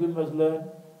labbaik, we must learn.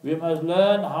 We must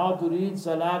learn how to read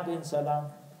Salat and Salam.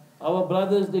 Our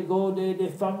brothers, they go there, they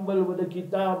fumble with the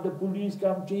kitab, the police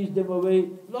come, chase them away.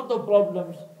 Lot of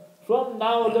problems. From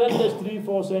now, learn just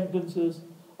 3-4 sentences.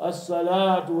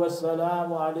 As-salatu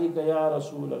was-salamu alayka ya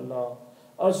Rasulallah.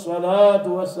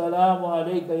 As-salatu was-salamu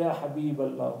alayka ya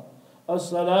Habiballah.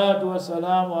 الصلاة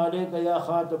والسلام عليك يا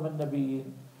خاتم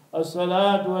النبيين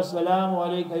الصلاة والسلام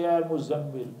عليك يا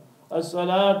المزمل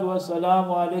الصلاة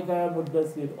والسلام عليك يا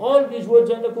المدثر. All these words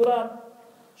in the Quran.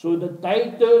 So the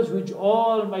titles which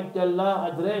Almighty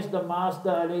Allah addressed the Master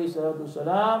alayhi salatu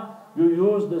salam, you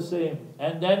use the same.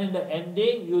 And then in the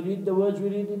ending, you read the words we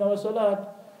read in our salat.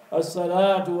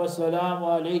 الصلاة والسلام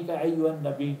عليك أيها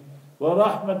النبي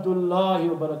ورحمة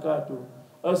الله وبركاته.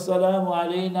 السلام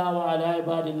علينا وعلى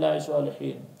عباد الله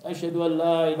الصالحين أشهد أن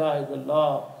لا إله إلا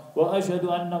الله وأشهد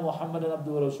أن محمدا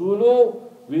عبده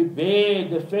ورسوله. We bear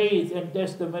the faith and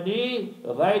testimony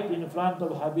right in front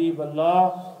of Habib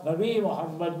Allah, Nabi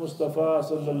Muhammad Mustafa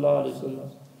sallallahu alaihi wasallam.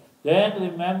 Then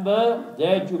remember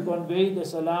that you convey the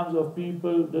salams of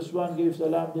people. This one gives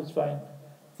salam, that's fine.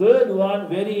 Third one,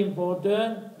 very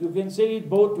important, you can say it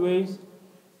both ways.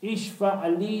 Ishfa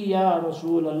Ali ya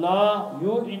Rasulallah,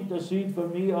 you intercede for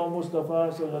me, O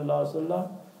Mustafa sallallahu alaihi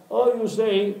wasallam. Or you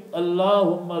say,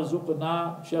 Allahumma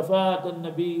zuqna shafaat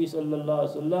al-Nabi sallallahu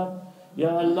alaihi wasallam.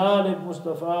 Ya Allah, let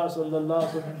Mustafa sallallahu alaihi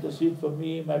wasallam intercede for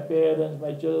me, my parents,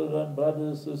 my children,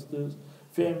 brothers, sisters,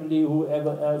 family,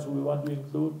 whoever else we want to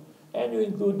include. And you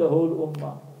include the whole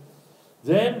ummah.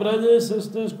 Then, brothers,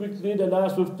 sisters, quickly, the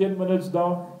last 15 minutes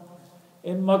down.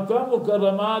 In Makkah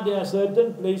Mukarramah, there are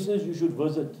certain places you should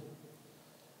visit.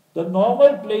 The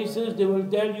normal places they will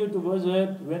tell you to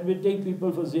visit, when we take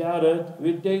people for ziyarat,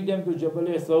 we take them to Jabal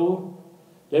Thawr.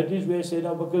 That is where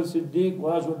Sayyidina Abu Bakr Siddiq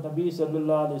was with Nabi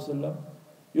sallallahu alayhi wasallam.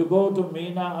 You go to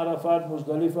Mina, Arafat,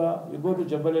 Muzdalifah. You go to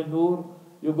Jabal Nur.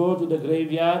 you go to the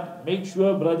graveyard. Make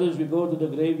sure, brothers, we go to the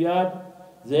graveyard.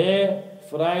 There,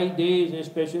 Fridays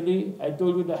especially, I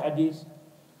told you the hadith.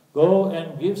 Go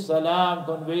and give salam,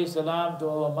 convey salam to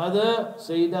our mother,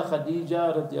 Sayyidah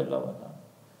Khadija radiallahu anha.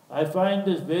 I find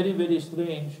this very, very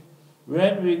strange.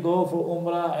 When we go for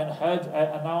Umrah and Hajj, I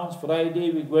announce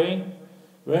Friday we're going.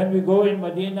 When we go in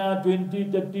Medina,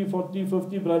 20, 30, 40,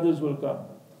 50 brothers will come.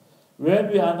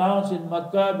 When we announce in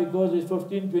Makkah, because it's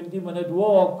 15, 20-minute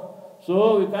walk,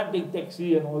 so we can't take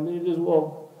taxi and all, we just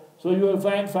walk. So you will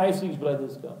find 5, 6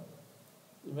 brothers come.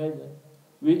 Imagine.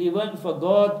 We even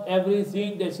forgot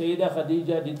everything that Sayyidah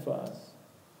Khadija did for us.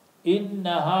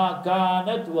 Innaha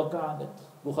kanat wa kanat.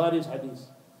 Bukhari's hadith.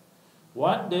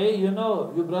 One day, you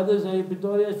know, you brothers,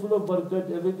 Pretoria is full of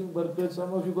barakat, everything barakat.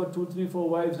 Some of you got 2, 3, 4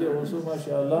 wives there also,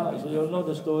 mashallah. So you all know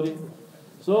the story.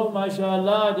 So,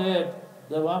 mashallah,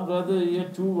 the one brother, he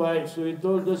had 2 wives. So he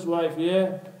told this wife,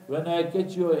 yeah, when I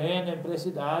catch your hand and press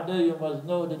it harder, you must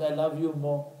know that I love you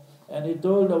more. And he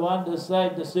told the one this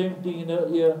side the same thing in her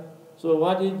ear. So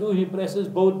what he do, he presses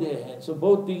both their hands. So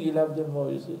both think he loves them more,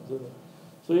 you see.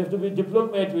 So you have to be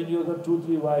diplomat when you got 2,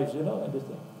 3 wives, you know,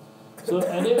 understand? So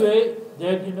anyway,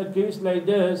 that in a case like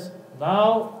this,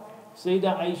 now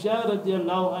Sayyidah Aisha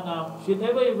radiallahu anha, she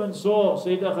never even saw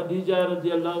Sayyidah Khadija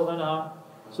radiallahu anha.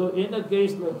 So in a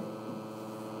case like,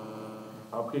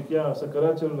 आपके क्या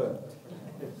सकरा चल रहा है?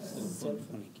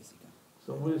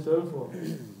 Somebody's cell phone.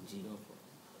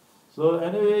 So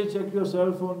anyway, check your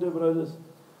cell phone there, brothers.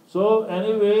 So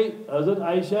anyway, Hazrat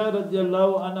Aisha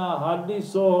radiallahu anha hardly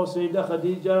saw Sayyidah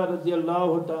Khadija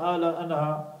radiallahu ta'ala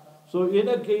anha. So in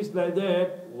a case like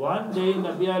that, one day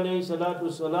Nabi alayhi salatu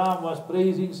salam was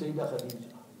praising Sayyidah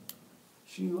Khadija.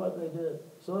 She was like that.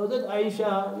 So that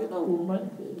Aisha, you know, woman.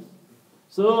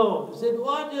 So said,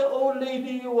 what the old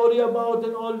lady you worry about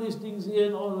and all these things here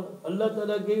and all. Allah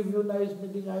Ta'ala gave you nice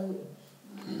meeting.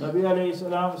 Nabi alayhi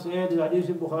salam said, Hadith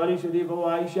in Bukhari Sharif, oh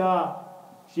Aisha,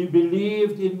 she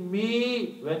believed in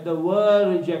me when the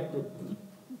world rejected me.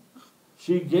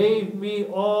 She gave me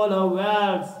all her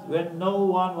wealth when no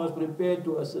one was prepared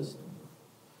to assist me.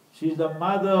 She's the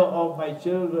mother of my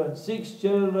children, 6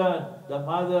 children. The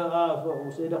mother of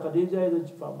Sayyidah Khadija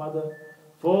is the mother.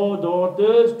 4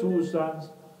 daughters, 2 sons.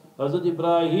 Hazrat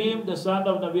Ibrahim, the son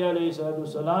of Nabi alayhi salatu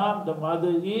salam, the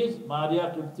mother is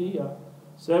Maria Qibtiyya.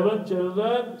 7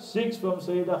 children, 6 from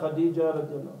Sayyidah Khadija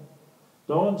radiallahu.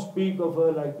 Don't speak of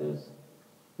her like this.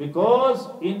 Because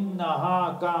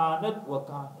innaha kanat wa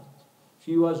kanat.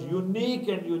 She was unique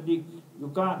and unique.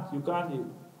 You can't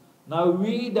even. Now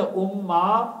we, the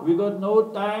ummah, we got no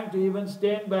time to even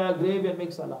stand by a grave and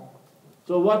make salam.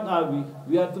 So what are we?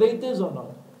 We are traitors or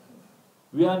not?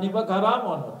 We are nimak haram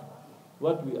or not?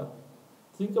 What we are?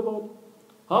 Think about it.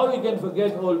 How we can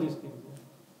forget all these things?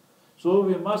 So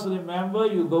we must remember,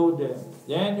 you go there.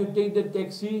 Then you take the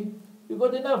taxi. You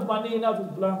got enough money,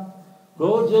 enough plan.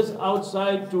 Go just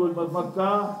outside to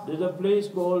Makkah. There's a place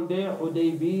called there,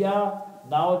 Hudaybiyah.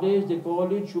 Nowadays they call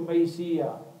it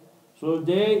Shumaysiyah. So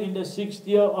there in the 6th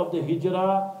year of the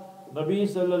Hijrah, Nabi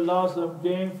sallallahu alaihi wasallam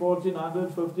came,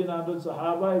 1400, 1500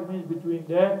 Sahaba, it means between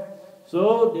that.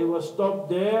 So they were stopped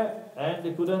there and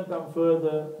they couldn't come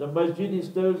further. The masjid is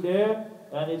still there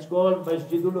and it's called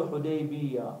Masjidul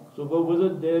Hudaybiyah. So go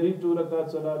visit there, read 2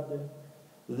 rakat salat there.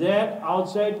 Then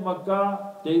outside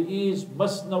Makkah there is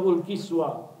Masna'ul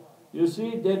Kiswa. You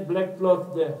see that black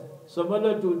cloth there.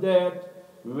 Similar to that,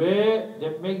 where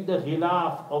they make the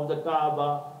khilaf of the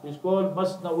Kaaba, is called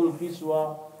Masna'ul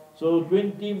Kiswa. So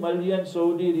 20 million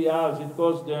Saudi riyals it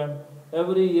costs them.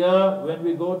 Every year when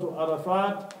we go to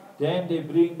Arafat, then they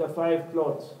bring the 5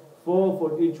 cloths, 4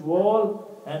 for each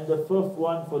wall and the 5th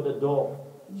one for the door.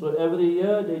 So every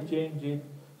year they change it.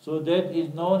 So that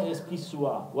is known as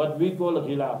Kiswa, what we call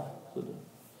khilaf.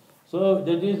 So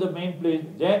that is the main place.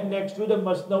 Then next to the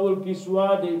Masna'ul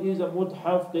Kiswa, there is a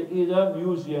muthaf, there is a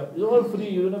museum. It's all free,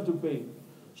 you don't have to pay.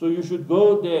 So you should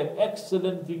go there.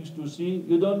 Excellent things to see.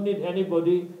 You don't need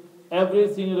anybody.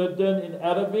 Everything written in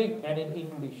Arabic and in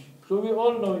English. So we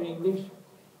all know English.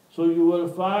 So you will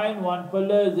find one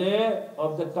pillar there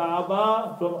of the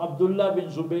Kaaba from Abdullah bin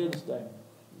Zubair's time.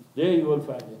 There you will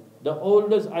find it. The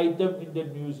oldest item in the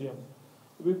museum.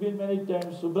 We've been many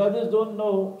times. So brothers don't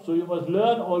know. So you must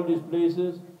learn all these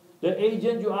places. The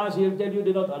agent you ask, he'll tell you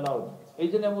they're not allowed.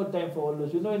 Agent have no time for all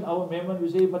this. You know, in our Mehman we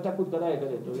say, patakut karai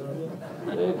kare to.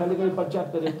 Khali khali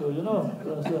pachat kare to, you know.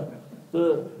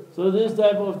 So this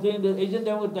type of thing, the agent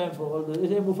have no time for all this. They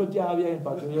say, Mufti A.K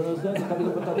Hoosen, you understand?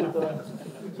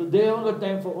 So they haven't got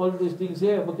time for all these things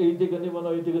here. You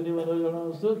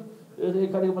understood?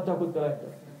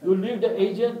 You leave the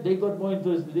agent, they got more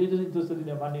interest. They just interested in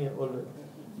their money and all that.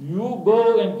 You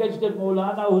go and catch that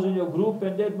Maulana who's in your group,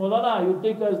 and that Maulana, you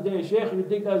take us there, Sheikh, you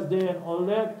take us there, and all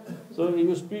that. So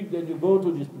you speak, then you go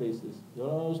to these places. You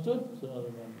understood?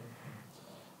 So,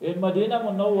 in Medina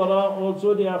Munawwara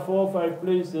also there are 4 or 5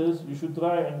 places you should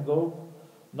try and go.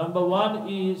 Number one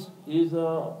is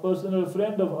a personal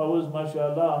friend of ours,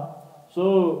 mashallah.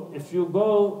 So if you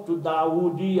go to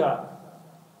Dawoodiya,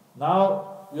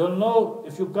 now you'll know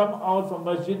if you come out from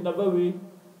Masjid Nabawi,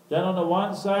 then on the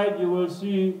one side you will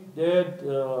see that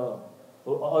you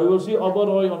will see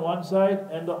Oberoi on one side,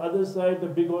 and the other side the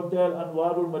big hotel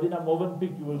Anwarul Medina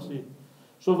Movenpick you will see.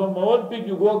 So from Movenpick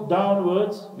you walk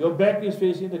downwards, your back is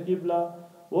facing the Qibla.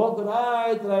 Walk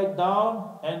right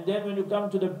down, and then when you come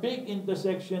to the big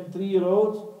intersection, 3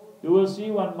 roads, you will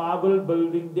see one marble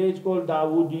building there. It's called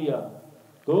Dawoodiya.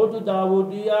 Go to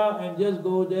Dawoodiya and just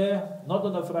go there, not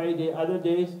on a Friday, other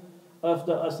days,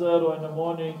 after Asr or in the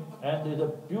morning, and there's a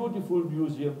beautiful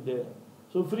museum there.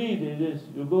 So free it is.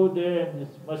 You go there, and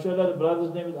mashallah, the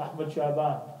brother's name is Ahmad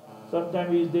Shaban.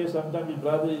 Sometimes he's there, sometimes his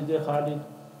brother is there, Khalid.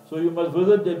 So you must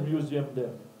visit that museum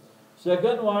there.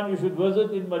 Second one, you should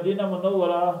visit in Medina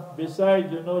Munawwara,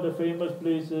 besides, the famous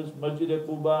places, Masjid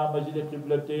Quba, Masjid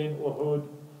Qiblatain, Uhud,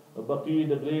 Baqi,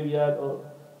 the graveyard.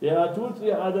 There are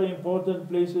 2-3 other important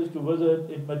places to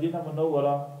visit in Medina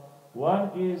Munawwara.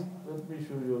 One is, let me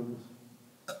show you this.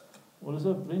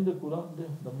 Melissa, bring the Quran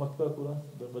there, the Makkah Quran,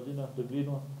 the Medina, the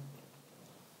green one.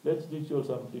 Let's teach you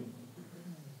something.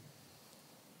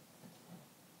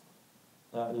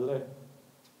 Is right.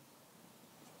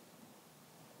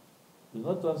 It's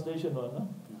not translation one, no?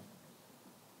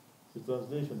 It's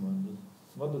translation one,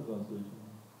 not the translation one.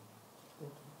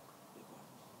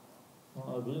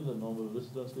 I'll bring the normal, this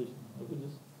is translation. Look at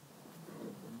this.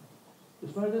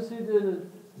 It's fine to see the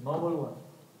normal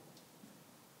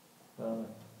one.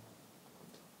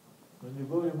 When you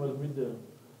go, you must meet them.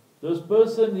 This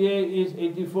person here is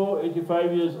 84,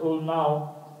 85 years old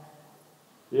now.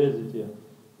 Here's it here.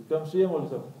 You come see him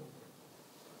also.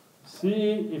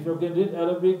 See if you can read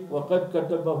Arabic. وَقَدْ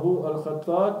كَتَبَهُ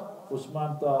الْخَطَّاتِ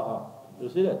Usman Taha. You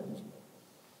see that?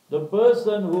 The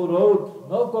person who wrote,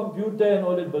 no computer and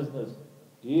all that business.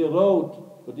 He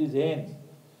wrote with his hands.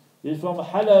 He's from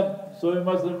Halab, so you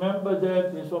must remember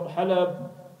that he's from Halab.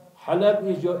 Halab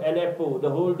is your Aleppo. The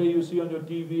whole day you see on your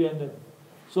TV and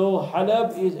so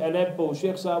Halab is Aleppo.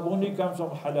 Sheikh Sabuni comes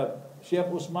from Halab.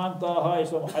 Sheikh Usman Taha is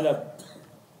from Halab.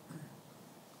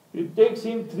 It takes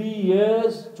him 3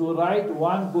 years to write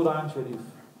one Quran Sharif.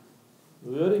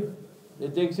 You hear it?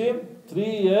 It takes him 3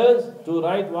 years to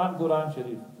write one Quran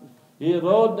Sharif. He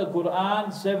wrote the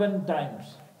Quran 7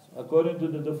 times, according to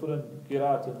the different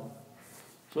qira'at.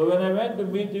 So when I went to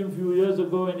meet him a few years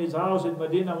ago in his house in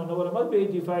Medina Munawwara, must be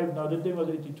 85 now, that time was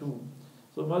 82.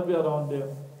 So must be around there.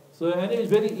 So anyway, he's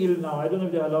very ill now. I don't know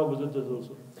if they allow visitors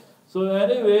also. So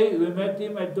anyway, we met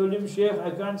him. I told him, Sheikh,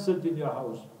 I can't sit in your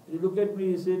house. He looked at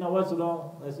me, he said, now what's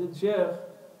wrong? I said, Sheikh,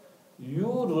 you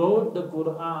wrote the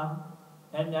Quran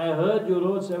and I heard you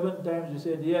wrote 7 times. He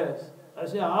said, yes. I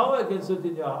said, how I can sit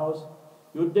in your house?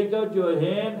 You take out your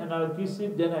hand and I'll kiss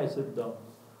it, then I sit down.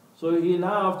 So he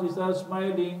laughed, he started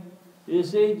smiling. He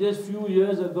said, just few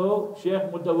years ago, Sheikh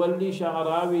Mutawalli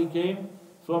Sha'arawi came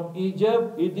from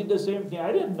Egypt. He did the same thing.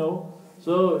 I didn't know.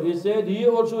 So he said, he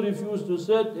also refused to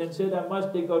sit and said, I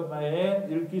must take out my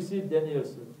hand, he'll kiss it, then he'll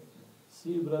sit.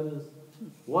 See, brothers,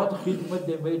 what khidmat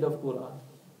they made of Quran.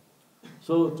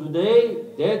 So today,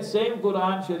 that same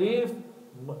Quran Sharif,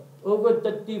 over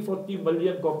 30-40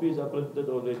 million copies are printed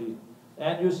already.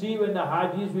 And you see, when the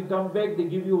Hajis we come back, they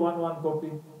give you one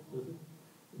copy.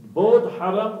 Both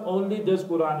Haram, only this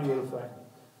Quran you will find.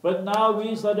 But now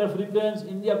we South Africans,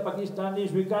 India,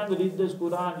 Pakistanis, we can't read this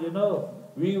Quran,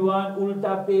 We want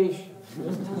Ulta Pesh.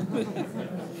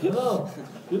 you know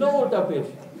Ulta Pesh.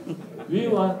 We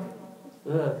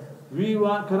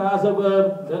want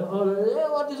Karazabar. Then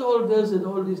what is all this and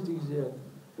all these things here?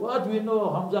 What we know,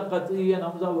 Hamza Qat'i and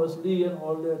Hamza Wasli and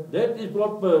all that. That is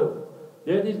proper.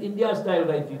 That is India style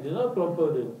writing,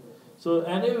 proper. So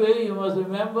anyway, you must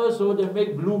remember, so they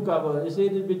make blue cover. They say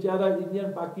the bichara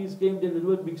Indian Pakis came, they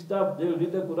will do mixed up, they will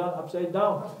read the Quran upside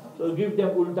down. So give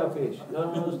them ulta face. You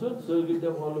understood? So give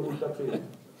them all the ulta face.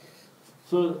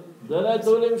 So then I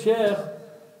told him, Sheikh,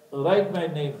 write my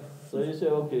name. So he said,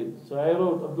 okay. So I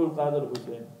wrote Abdool Kader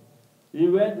Hoosen. He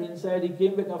went inside, he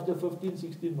came back after 15,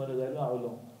 16 minutes, I don't know how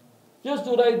long. Just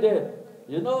to write there.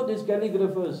 These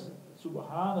calligraphers,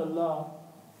 subhanallah,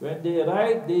 when they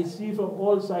write, they see from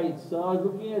all sides. So I was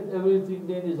looking at everything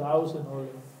there in his house and all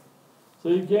that. So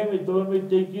he came, he told me,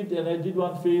 take it, and I did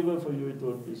one favor for you, he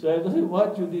told me. So I told him,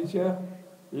 what you did, Sheikh?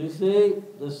 They say,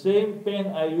 the same pen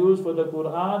I use for the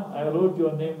Quran, I wrote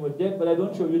your name with that, but I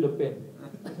don't show you the pen.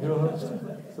 You know?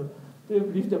 So they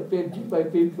leave the pen, keep my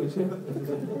paper.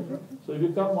 So if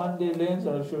you come one day, Lens,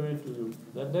 I'll show it to you.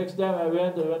 The next time I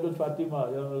went with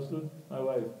Fatima, you understood? My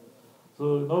wife.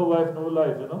 So no wife, no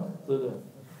life, you know.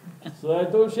 So I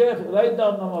told Sheikh, write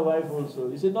down my wife also.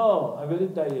 He said, no, I'm very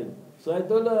tired. So I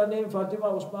told her her name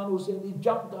Fatima Usman Hussain. He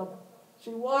jumped up. She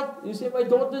said, what? He said, my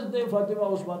daughter's name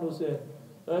Fatima Usman Hussain.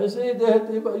 I said,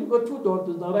 you got two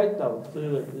daughters, now write down. So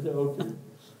he said, okay.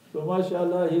 So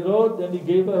mashallah, he wrote and he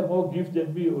gave her more gift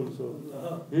than me also.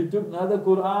 He took another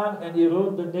Quran and he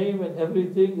wrote the name and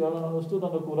everything. You all understood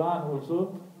on the Quran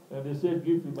also. And he said,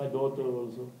 give me my daughter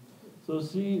also. So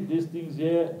see, these things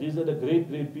here, these are the great,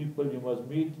 great people you must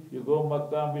meet. You go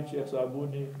Makkah, meet Sheikh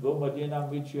Sabuni. Go Medina,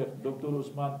 meet Sheikh Dr.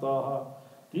 Usman Taha.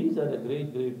 These are the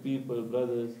great, great people,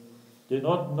 brothers. They're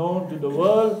not known to the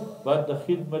world, but the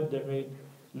khidmat they made.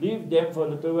 Leave them for a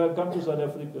little while, come to South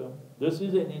Africa. This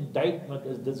is an indictment,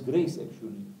 as disgrace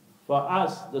actually, for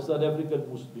us, the South African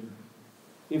Muslim.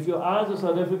 If you ask the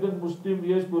South African Muslim,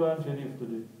 yes, Quran Sharif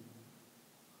today.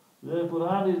 The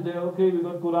Quran is there, okay, we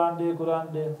got Quran there,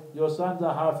 Quran there. Your sons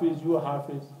are Hafiz, you are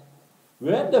Hafiz.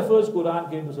 When the first Quran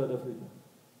came to South Africa,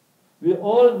 we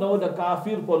all know the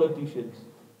kafir politicians,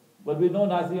 but we know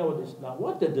nothing about Islam.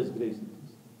 What a disgrace it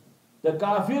is. The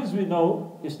kafirs we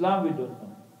know, Islam we don't know.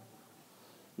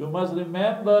 You must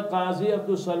remember Qazi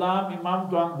Abdul Salam Imam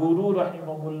Tuanguru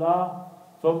Rahimahullah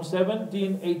from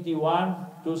 1781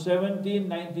 to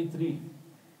 1793.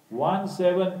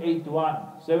 1781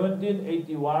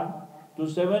 to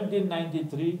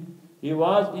 1793, he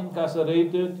was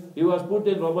incarcerated, he was put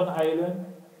in Robben Island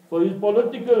for his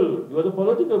political, he was a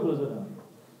political prisoner.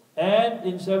 And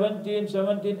in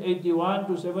 1781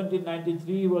 to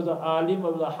 1793, he was the alim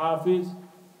of the Hafiz,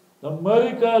 the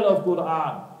miracle of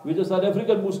Quran, which the South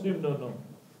African Muslim don't know.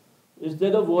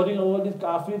 Instead of worrying about all these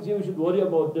kafirs here, we should worry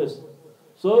about this.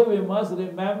 So we must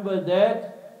remember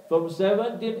that from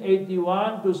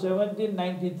 1781 to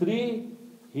 1793,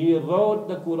 he wrote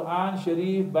the Quran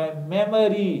Sharif by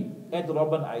memory at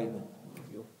Robben Island.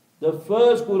 The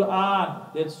first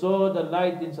Quran that saw the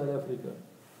light in South Africa.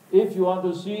 If you want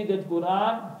to see that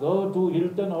Quran, go to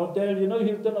Hilton Hotel. You know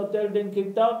Hilton Hotel in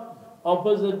Cape Town?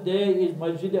 Opposite there is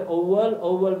Masjid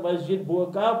Oval Masjid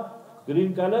Burkab,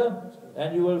 green color,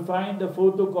 and you will find the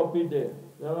photocopy there.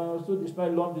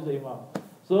 Ismail Lond is the Imam.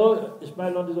 So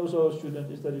Ismail Lond is also a student,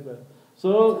 he's 35.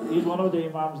 So he's one of the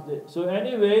Imams there. So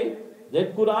anyway,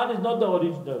 that Quran is not the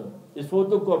original. It's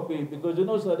photocopy because you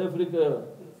know South Africa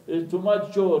is too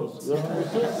much chores.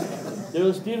 They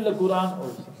will steal the Quran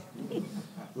also.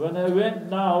 When I went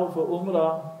now for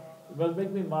Umrah, it must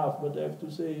make me laugh, but I have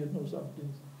to say, you know, some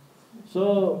things.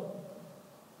 So,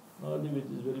 no, leave it,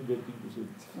 it's very bad thing to say.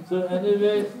 So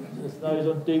anyway, just now it's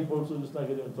on tape also, just not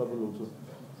getting in trouble also.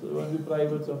 So when we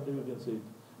private, something we can say it.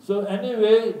 So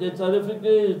anyway, that South Africa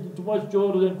is too much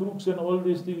chores and crooks and all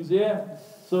these things here.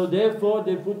 So therefore,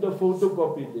 they put the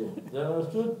photocopy there. They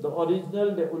understood? The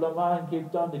original, the ulama in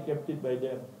Cape Town, they kept it by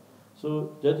them.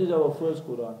 So that is our first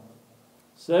Quran.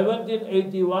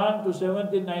 1781 to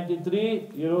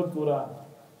 1793, he wrote Quran.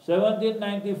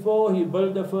 1794, he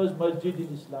built the first masjid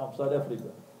in Islam, South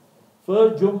Africa.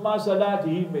 First Jumu'ah Salat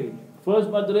he made. First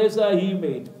Madrasa he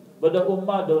made. But the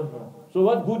Ummah don't know. So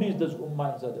what good is this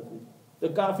Ummah in South Africa? The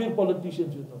kafir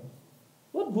politicians, you know.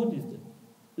 What good is that?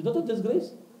 Is that a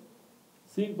disgrace?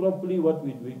 Think properly what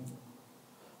we're doing.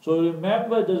 So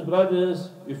remember this, brothers,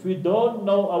 if we don't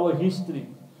know our history,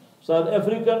 South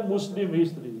African Muslim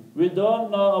history, we don't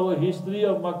know our history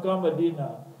of Makkah,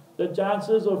 Medina, the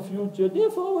chances of future, they're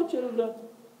for our children.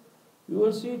 You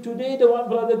will see today the one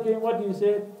brother came, what he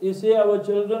said? He said our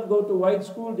children go to white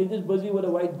school, they're just busy with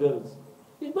the white girls.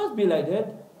 It must be like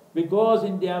that. Because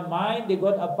in their mind they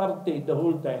got apartheid the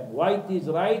whole time. White is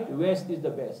right, West is the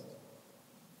best.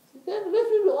 Then let's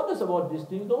be honest about these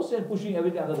things. Don't say pushing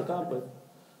everything under the carpet.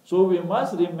 So we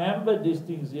must remember these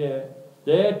things here,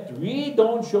 that we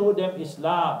don't show them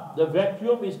Islam. The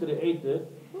vacuum is created.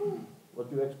 What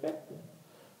do you expect?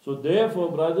 So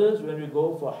therefore, brothers, when we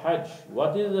go for Hajj,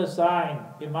 what is the sign?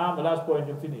 Imam, last point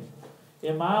to finish.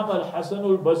 Imam al-Hasan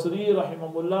al-Basri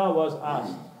rahimahullah was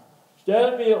asked,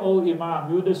 tell me, O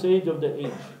Imam, you the sage of the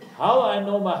age, how I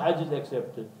know my Hajj is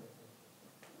accepted?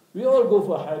 We all go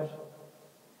for Hajj.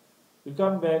 We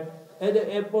come back. At the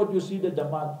airport, you see the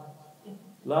demand.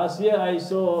 Last year, I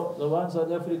saw the one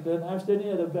South African. I'm standing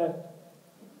at the back.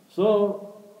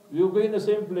 So, we were going in the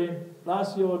same plane.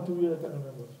 Last year or 2 years, I can't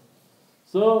remember.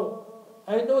 So,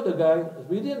 I know the guy.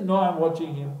 We didn't know I'm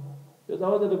watching him. Because I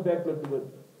was at the back a little bit.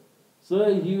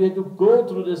 So, he had to go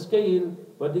through the scale.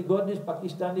 But he got this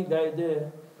Pakistani guy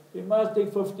there. He must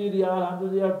take 50 riyal,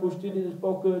 100 riyal, pushed it in his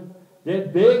pocket.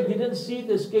 That bag didn't see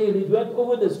the scale, it went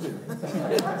over the scale.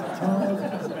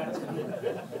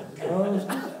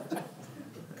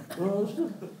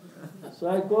 So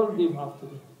I called him after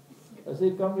that. I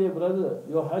said, come here, brother,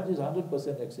 your Hajj is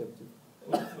 100% accepted.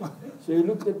 So he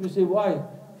looked at me and said, why?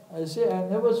 I said, I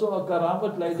never saw a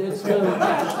karamat like that.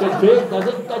 The bag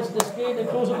doesn't touch the scale, it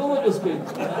goes over the scale.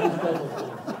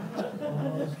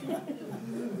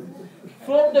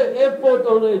 From the airport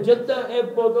already, Jeddah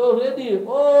airport already,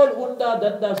 all unda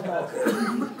danda starts.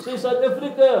 Say, South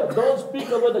Africa, don't speak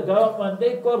about the government.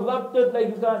 They corrupted like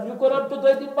you can't. You corrupted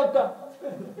right in Makkah.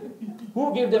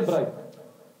 Who gave them bribe?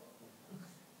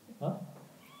 Huh?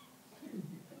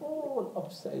 All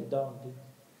upside down.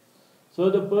 So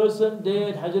the person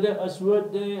there, Hajar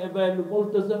Aswad there, Abel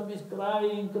Multazam is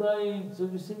crying. So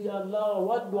you say, Ya Allah,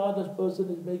 what dua this person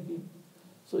is making?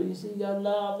 So you say, Ya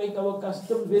Allah, make our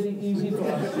custom very easy for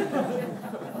us.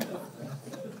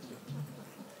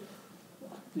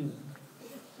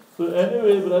 So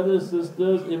anyway, brothers and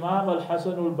sisters, Imam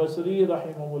Al-Hasan Al-Basri,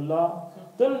 rahimahullah,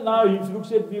 till now he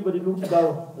looks at me, but he looks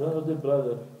down. That was the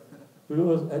brother. He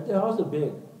goes, how's the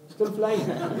bag? Still flying.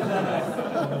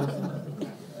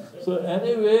 So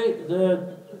anyway,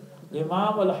 the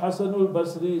Imam Al-Hasan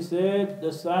Al-Basri said,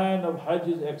 the sign of Hajj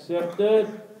is accepted.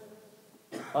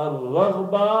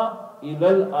 Al-Raghba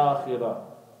ilal akhirah.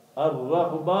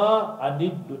 Al-Raghba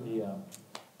anid dunya.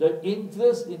 The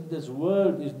interest in this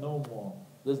world is no more.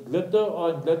 The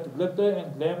glitter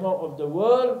and glamour of the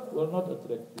world will not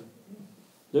attract you.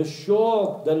 The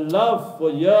shauq, the love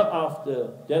for year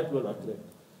after, that will attract.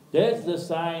 That's the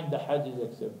sign the Hajj is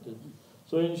accepted.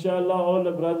 So inshallah, all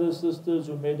the brothers and sisters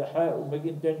who made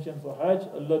intention for Hajj,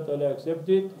 Allah Ta'ala accept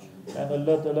it, and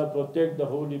Allah Ta'ala protect the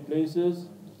holy places.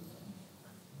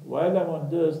 While I'm on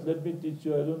this, let me teach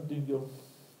you, I don't think you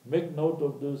make note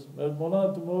of this.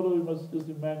 Mona, tomorrow you must just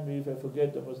remind me if I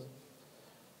forget. I must.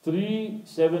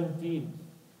 317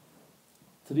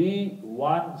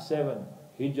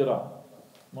 Hijrah.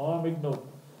 Mona, make note.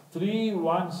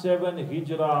 317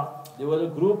 Hijrah. There was a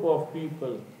group of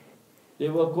people. They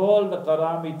were called the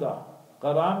Karamita.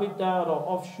 Karamita are an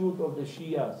offshoot of the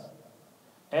Shias.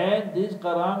 And these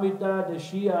Karamita, the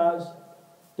Shias,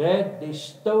 that they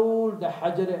stole the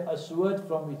Hajar Aswad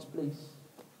from its place.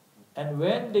 And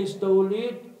when they stole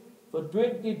it, for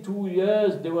 22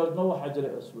 years there was no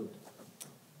Hajar Aswad.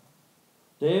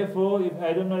 Therefore, if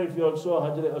I don't know if you all saw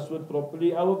Hajar Aswad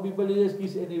properly, our people just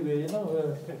kiss anyway,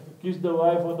 kiss the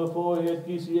wife on the forehead,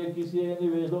 kiss here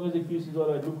anyway, as long as the kiss is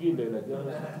alright, look in like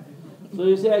that. So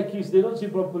you say I kiss, they don't see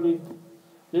properly.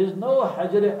 There is no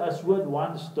Hajar Aswad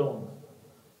one stone.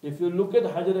 If you look at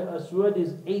Hajar Aswad,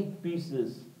 is 8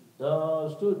 pieces.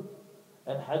 Understood?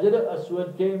 And Hajar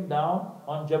Aswad came down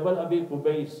on Jabal Abi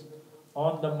Qubais,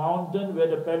 on the mountain where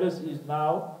the palace is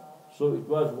now. So it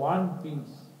was one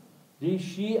piece. These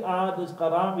Shia, this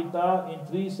Karamita in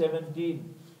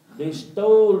 317, they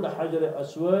stole the Hajar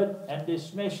Aswad and they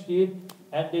smashed it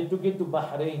and they took it to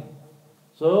Bahrain.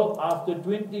 So after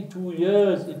 22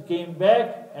 years it came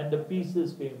back and the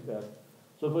pieces came back.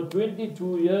 So for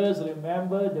 22 years,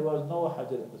 remember, there was no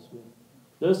Hajar Aswad.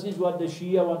 This is what the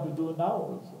Shia want to do now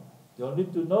also. They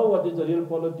need to know what is the real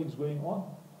politics going on.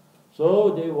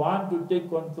 So they want to take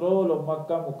control of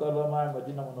Makkah Mukarramah and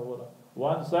Madinah Munawwarah.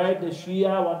 One side, the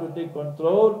Shia want to take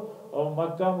control of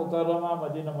Makkah Mukarramah,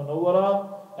 Madinah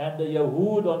Munawwarah, and the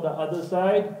Yahud on the other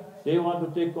side, they want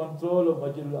to take control of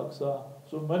Masjid al-Aqsa.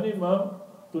 So minimum,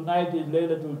 tonight is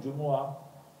Laylatul Jumuah.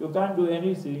 You can't do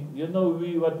anything. You know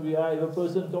what we are. If a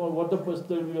person come on, water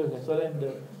pistol, we will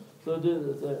surrender. So this,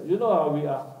 you know how we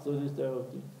are. So this type of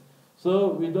thing.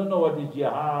 So we don't know what is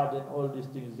jihad and all these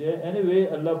things there. Anyway,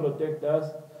 Allah protect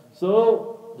us.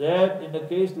 So that in a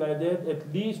case like that,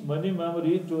 at least minimum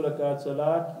read 2 rakat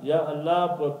salat. Ya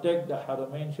Allah, protect the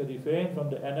Haramain Sharifain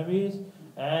from the enemies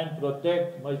and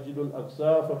protect Masjidul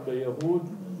Aqsa from the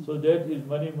Yahud. So that is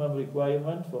minimum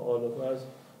requirement for all of us.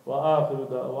 وآخر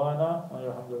دعوانا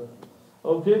الحمد لله.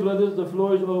 Okay, brothers, the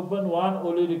floor is open. One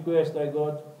only request I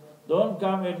got. Don't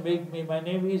come and make me, my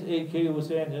name is A.K.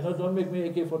 Hoosen. Don't make me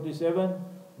AK-47.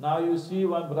 Now you see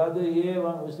one brother here,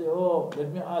 one will say, oh,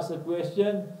 let me ask a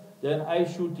question. Then I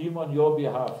shoot him on your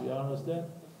behalf. You understand?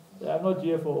 I'm not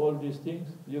here for all these things.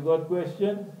 You got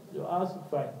question? You ask,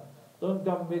 fine. Don't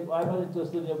come make, I'm not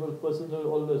interested in your personal,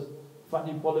 all this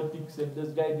funny politics and this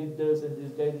guy did this and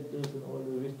this guy did this and all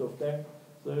the waste of time.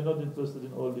 So you're not interested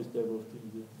in all this type of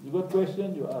things. You got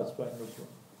question? You ask, fine, no problem.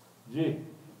 G.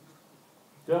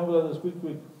 Come brothers,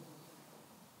 quick.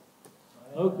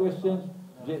 No questions?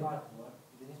 J.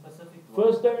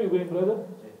 First time you're going, brother?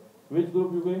 Which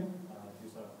group you going?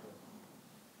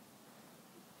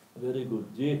 Very good.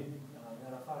 Ji.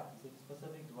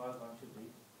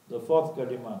 The fourth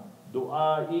kalima.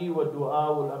 Du'a'i wa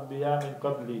du'a'ul anbiya min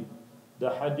qabli. The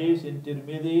hadith in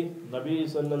Tirmidhi, Nabi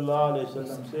sallallahu alayhi wa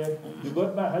sallam said, you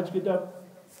got my Hajj kitab?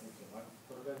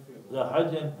 The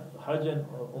Hajj and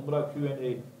Umrah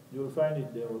Q&A. You will find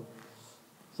it there.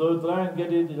 So try and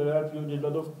get it. There are a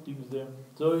lot of things there.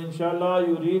 So inshallah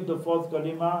you read the fourth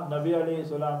kalima. Nabi alayhi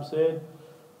salam said,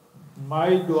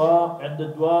 my dua and the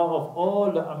dua of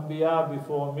all the anbiya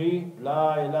before me,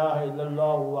 La ilaha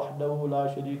illallah wahdahu la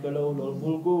sharika lahu lahul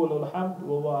mulku wa lahul hamd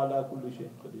wa huwa ala kulli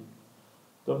shay'in qadir.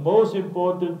 The most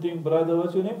important thing, brother,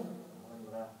 what's your name?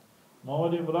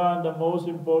 Muhammad Imran. The most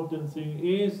important thing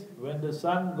is when the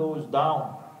sun goes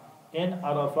down in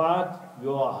Arafat,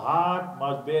 your heart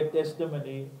must bear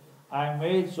testimony. I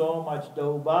made so much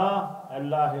tawbah,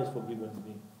 Allah has forgiven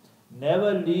me.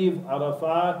 Never leave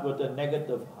Arafat with a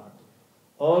negative heart.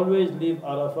 Always leave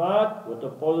Arafat with a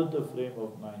positive frame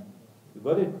of mind. You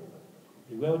got it?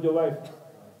 You going with your wife?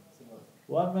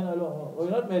 1 man alone. Oh,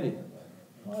 you're not married?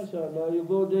 MashaAllah, you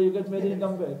go there, you get married and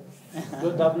come back.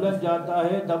 So Dublin jata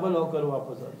hai, double hokar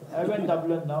wapas aata. I went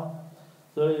Dublin now.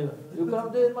 So you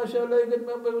come there, MashaAllah, you get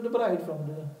married with the bride from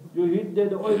there. You hit there,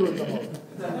 the oil will come out.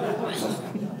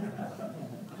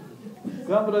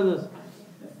 Come brothers.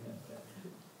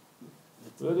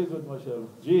 Very good, MashaAllah.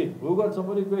 Ji, who got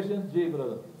somebody questions? Ji,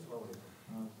 brother.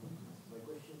 My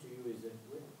question to you is that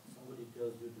when somebody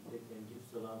tells you to take and give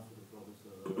salam to the Prophet,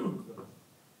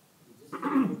 is this a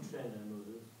new trend? I know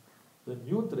this. The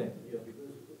new trend? Yeah,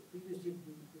 because previously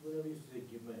people never used to say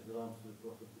give my salam to the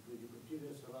Prophet because you could give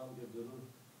your salam, give the root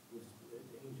with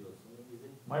angels. I mean, is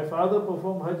it? My father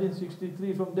performed Hajj in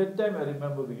 63. From that time I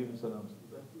remember giving salams.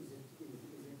 But is it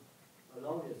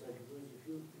allowed as such? Because if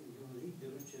you read the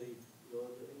root sharif,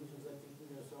 the angels are taking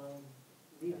your salam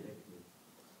directly.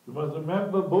 You must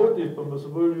remember both is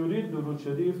permissible. You read Durud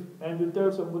Sharif and you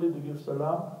tell somebody to give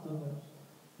salam to them.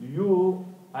 You,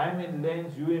 I'm in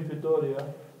Lens, you in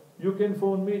Pretoria, you can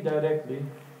phone me directly.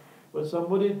 But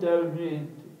somebody tell me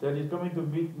that he's coming to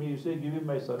meet me, you say give him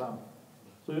my salam.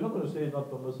 So you're not going to say it's not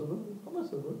permissible, it's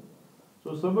permissible.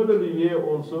 So similarly here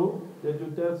also, that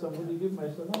you tell somebody give my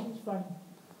salam, it's fine.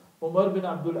 Umar bin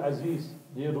Abdul Aziz,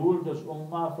 he ruled this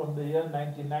ummah from the year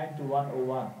 99 to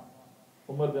 101.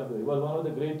 Umar bin Abdul, he was one of the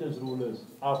greatest rulers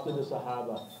after the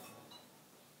Sahaba.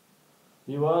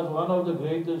 He was one of the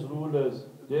greatest rulers.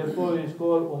 Therefore he is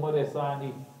called Umar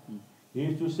Esani. He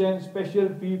used to send special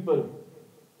people.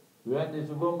 When they used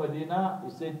to go Medina,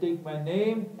 he said, take my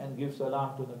name and give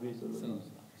salam to Nabi Sallallahu Alaihi Wasallam.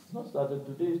 It's not started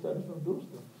today, it started from those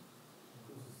days.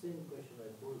 It's the same question I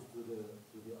posed to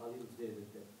the alims there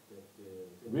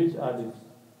Which alims?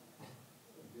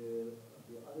 The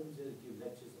alims there give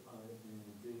lectures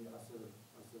during Asr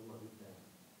Maghrib time.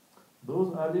 Those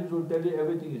alims will tell you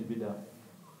everything is bidah.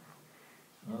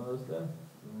 You understand?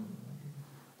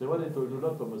 They what they told you,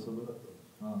 not permissible.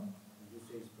 You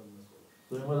say it's permissible.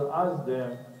 So you must ask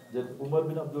them that Umar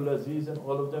bin Abdul Aziz and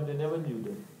all of them, they never knew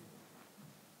them.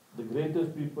 The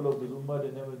greatest people of the Ummah,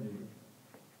 they never knew them.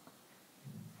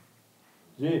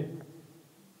 Ji,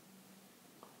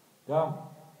 come.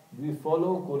 We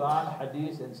follow Quran,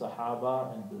 Hadith and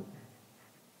Sahaba and this.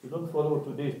 We don't follow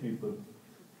today's people.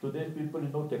 Today's people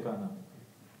is no tekana.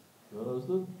 You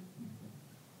understood?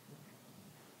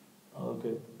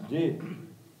 Okay. Ji.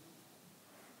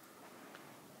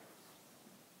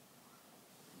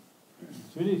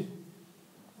 Finish.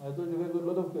 I thought you got a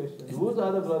lot of questions. Who's the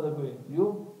other brother going?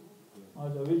 You?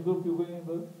 Which group you going in,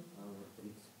 brother?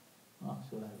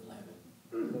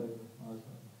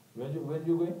 When you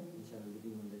going?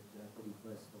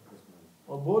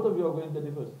 Oh, both of you are going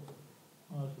 31st.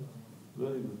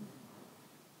 Very good.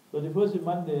 31st is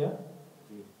Monday, yeah?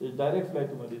 It's direct flight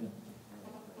to Medina.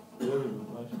 Very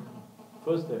good.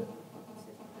 First time.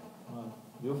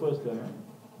 You first time, eh?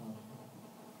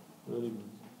 Very good.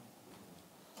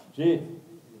 Jay.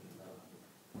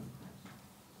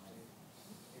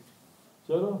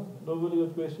 Chalo, nobody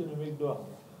got question, you make dua.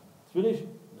 Finish?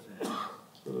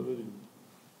 Chalo, very good.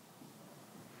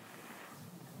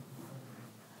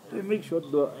 We make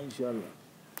short dua, inshallah.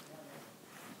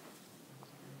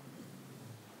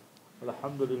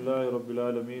 Alhamdulillah Rabbil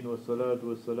Alameen wa salatu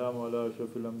wa salamu ala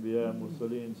ashafil anbiya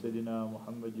mursaleen Sayyidina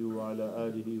Muhammad wa ala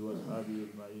alihi wa ashabihi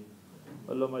ajma'in.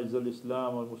 اللهم اعز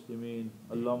الاسلام والمسلمين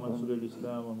اللهم انصر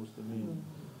الاسلام والمسلمين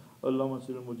اللهم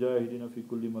انصر المجاهدين في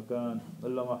كل مكان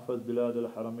اللهم احفظ بلاد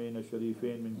الحرمين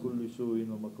الشريفين من كل سوء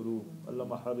ومكروه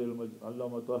اللهم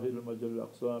طهر المسجد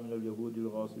الاقصى من اليهود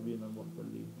الغاصبين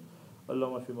المحتلين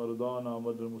اللهم اشف مرضانا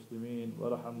ومرضى المسلمين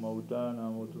وارحم موتانا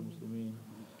وموتى المسلمين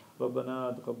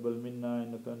ربنا تقبل منا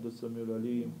إنك أنت السميع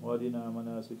العليم وأرنا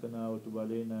مناسكنا وتب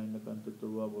علينا إنك أنت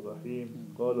التواب الرحيم.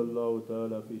 قال الله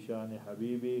تعالى في شأن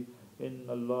حبيبي إن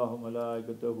الله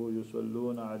ملائكته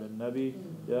يصلون على النبي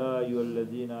يا أيها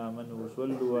الذين آمنوا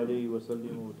صلوا عليه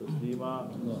وسلموا تسليما.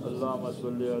 اللهم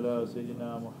صل على سيدنا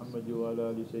محمد وعلى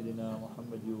آل سيدنا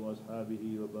محمد وأصحابه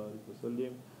وبارك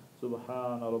وسلم.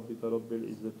 سبحان ربك رب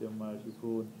العزة عما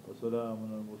يصفون وسلام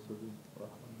على المرسلين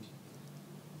ورحمة الله.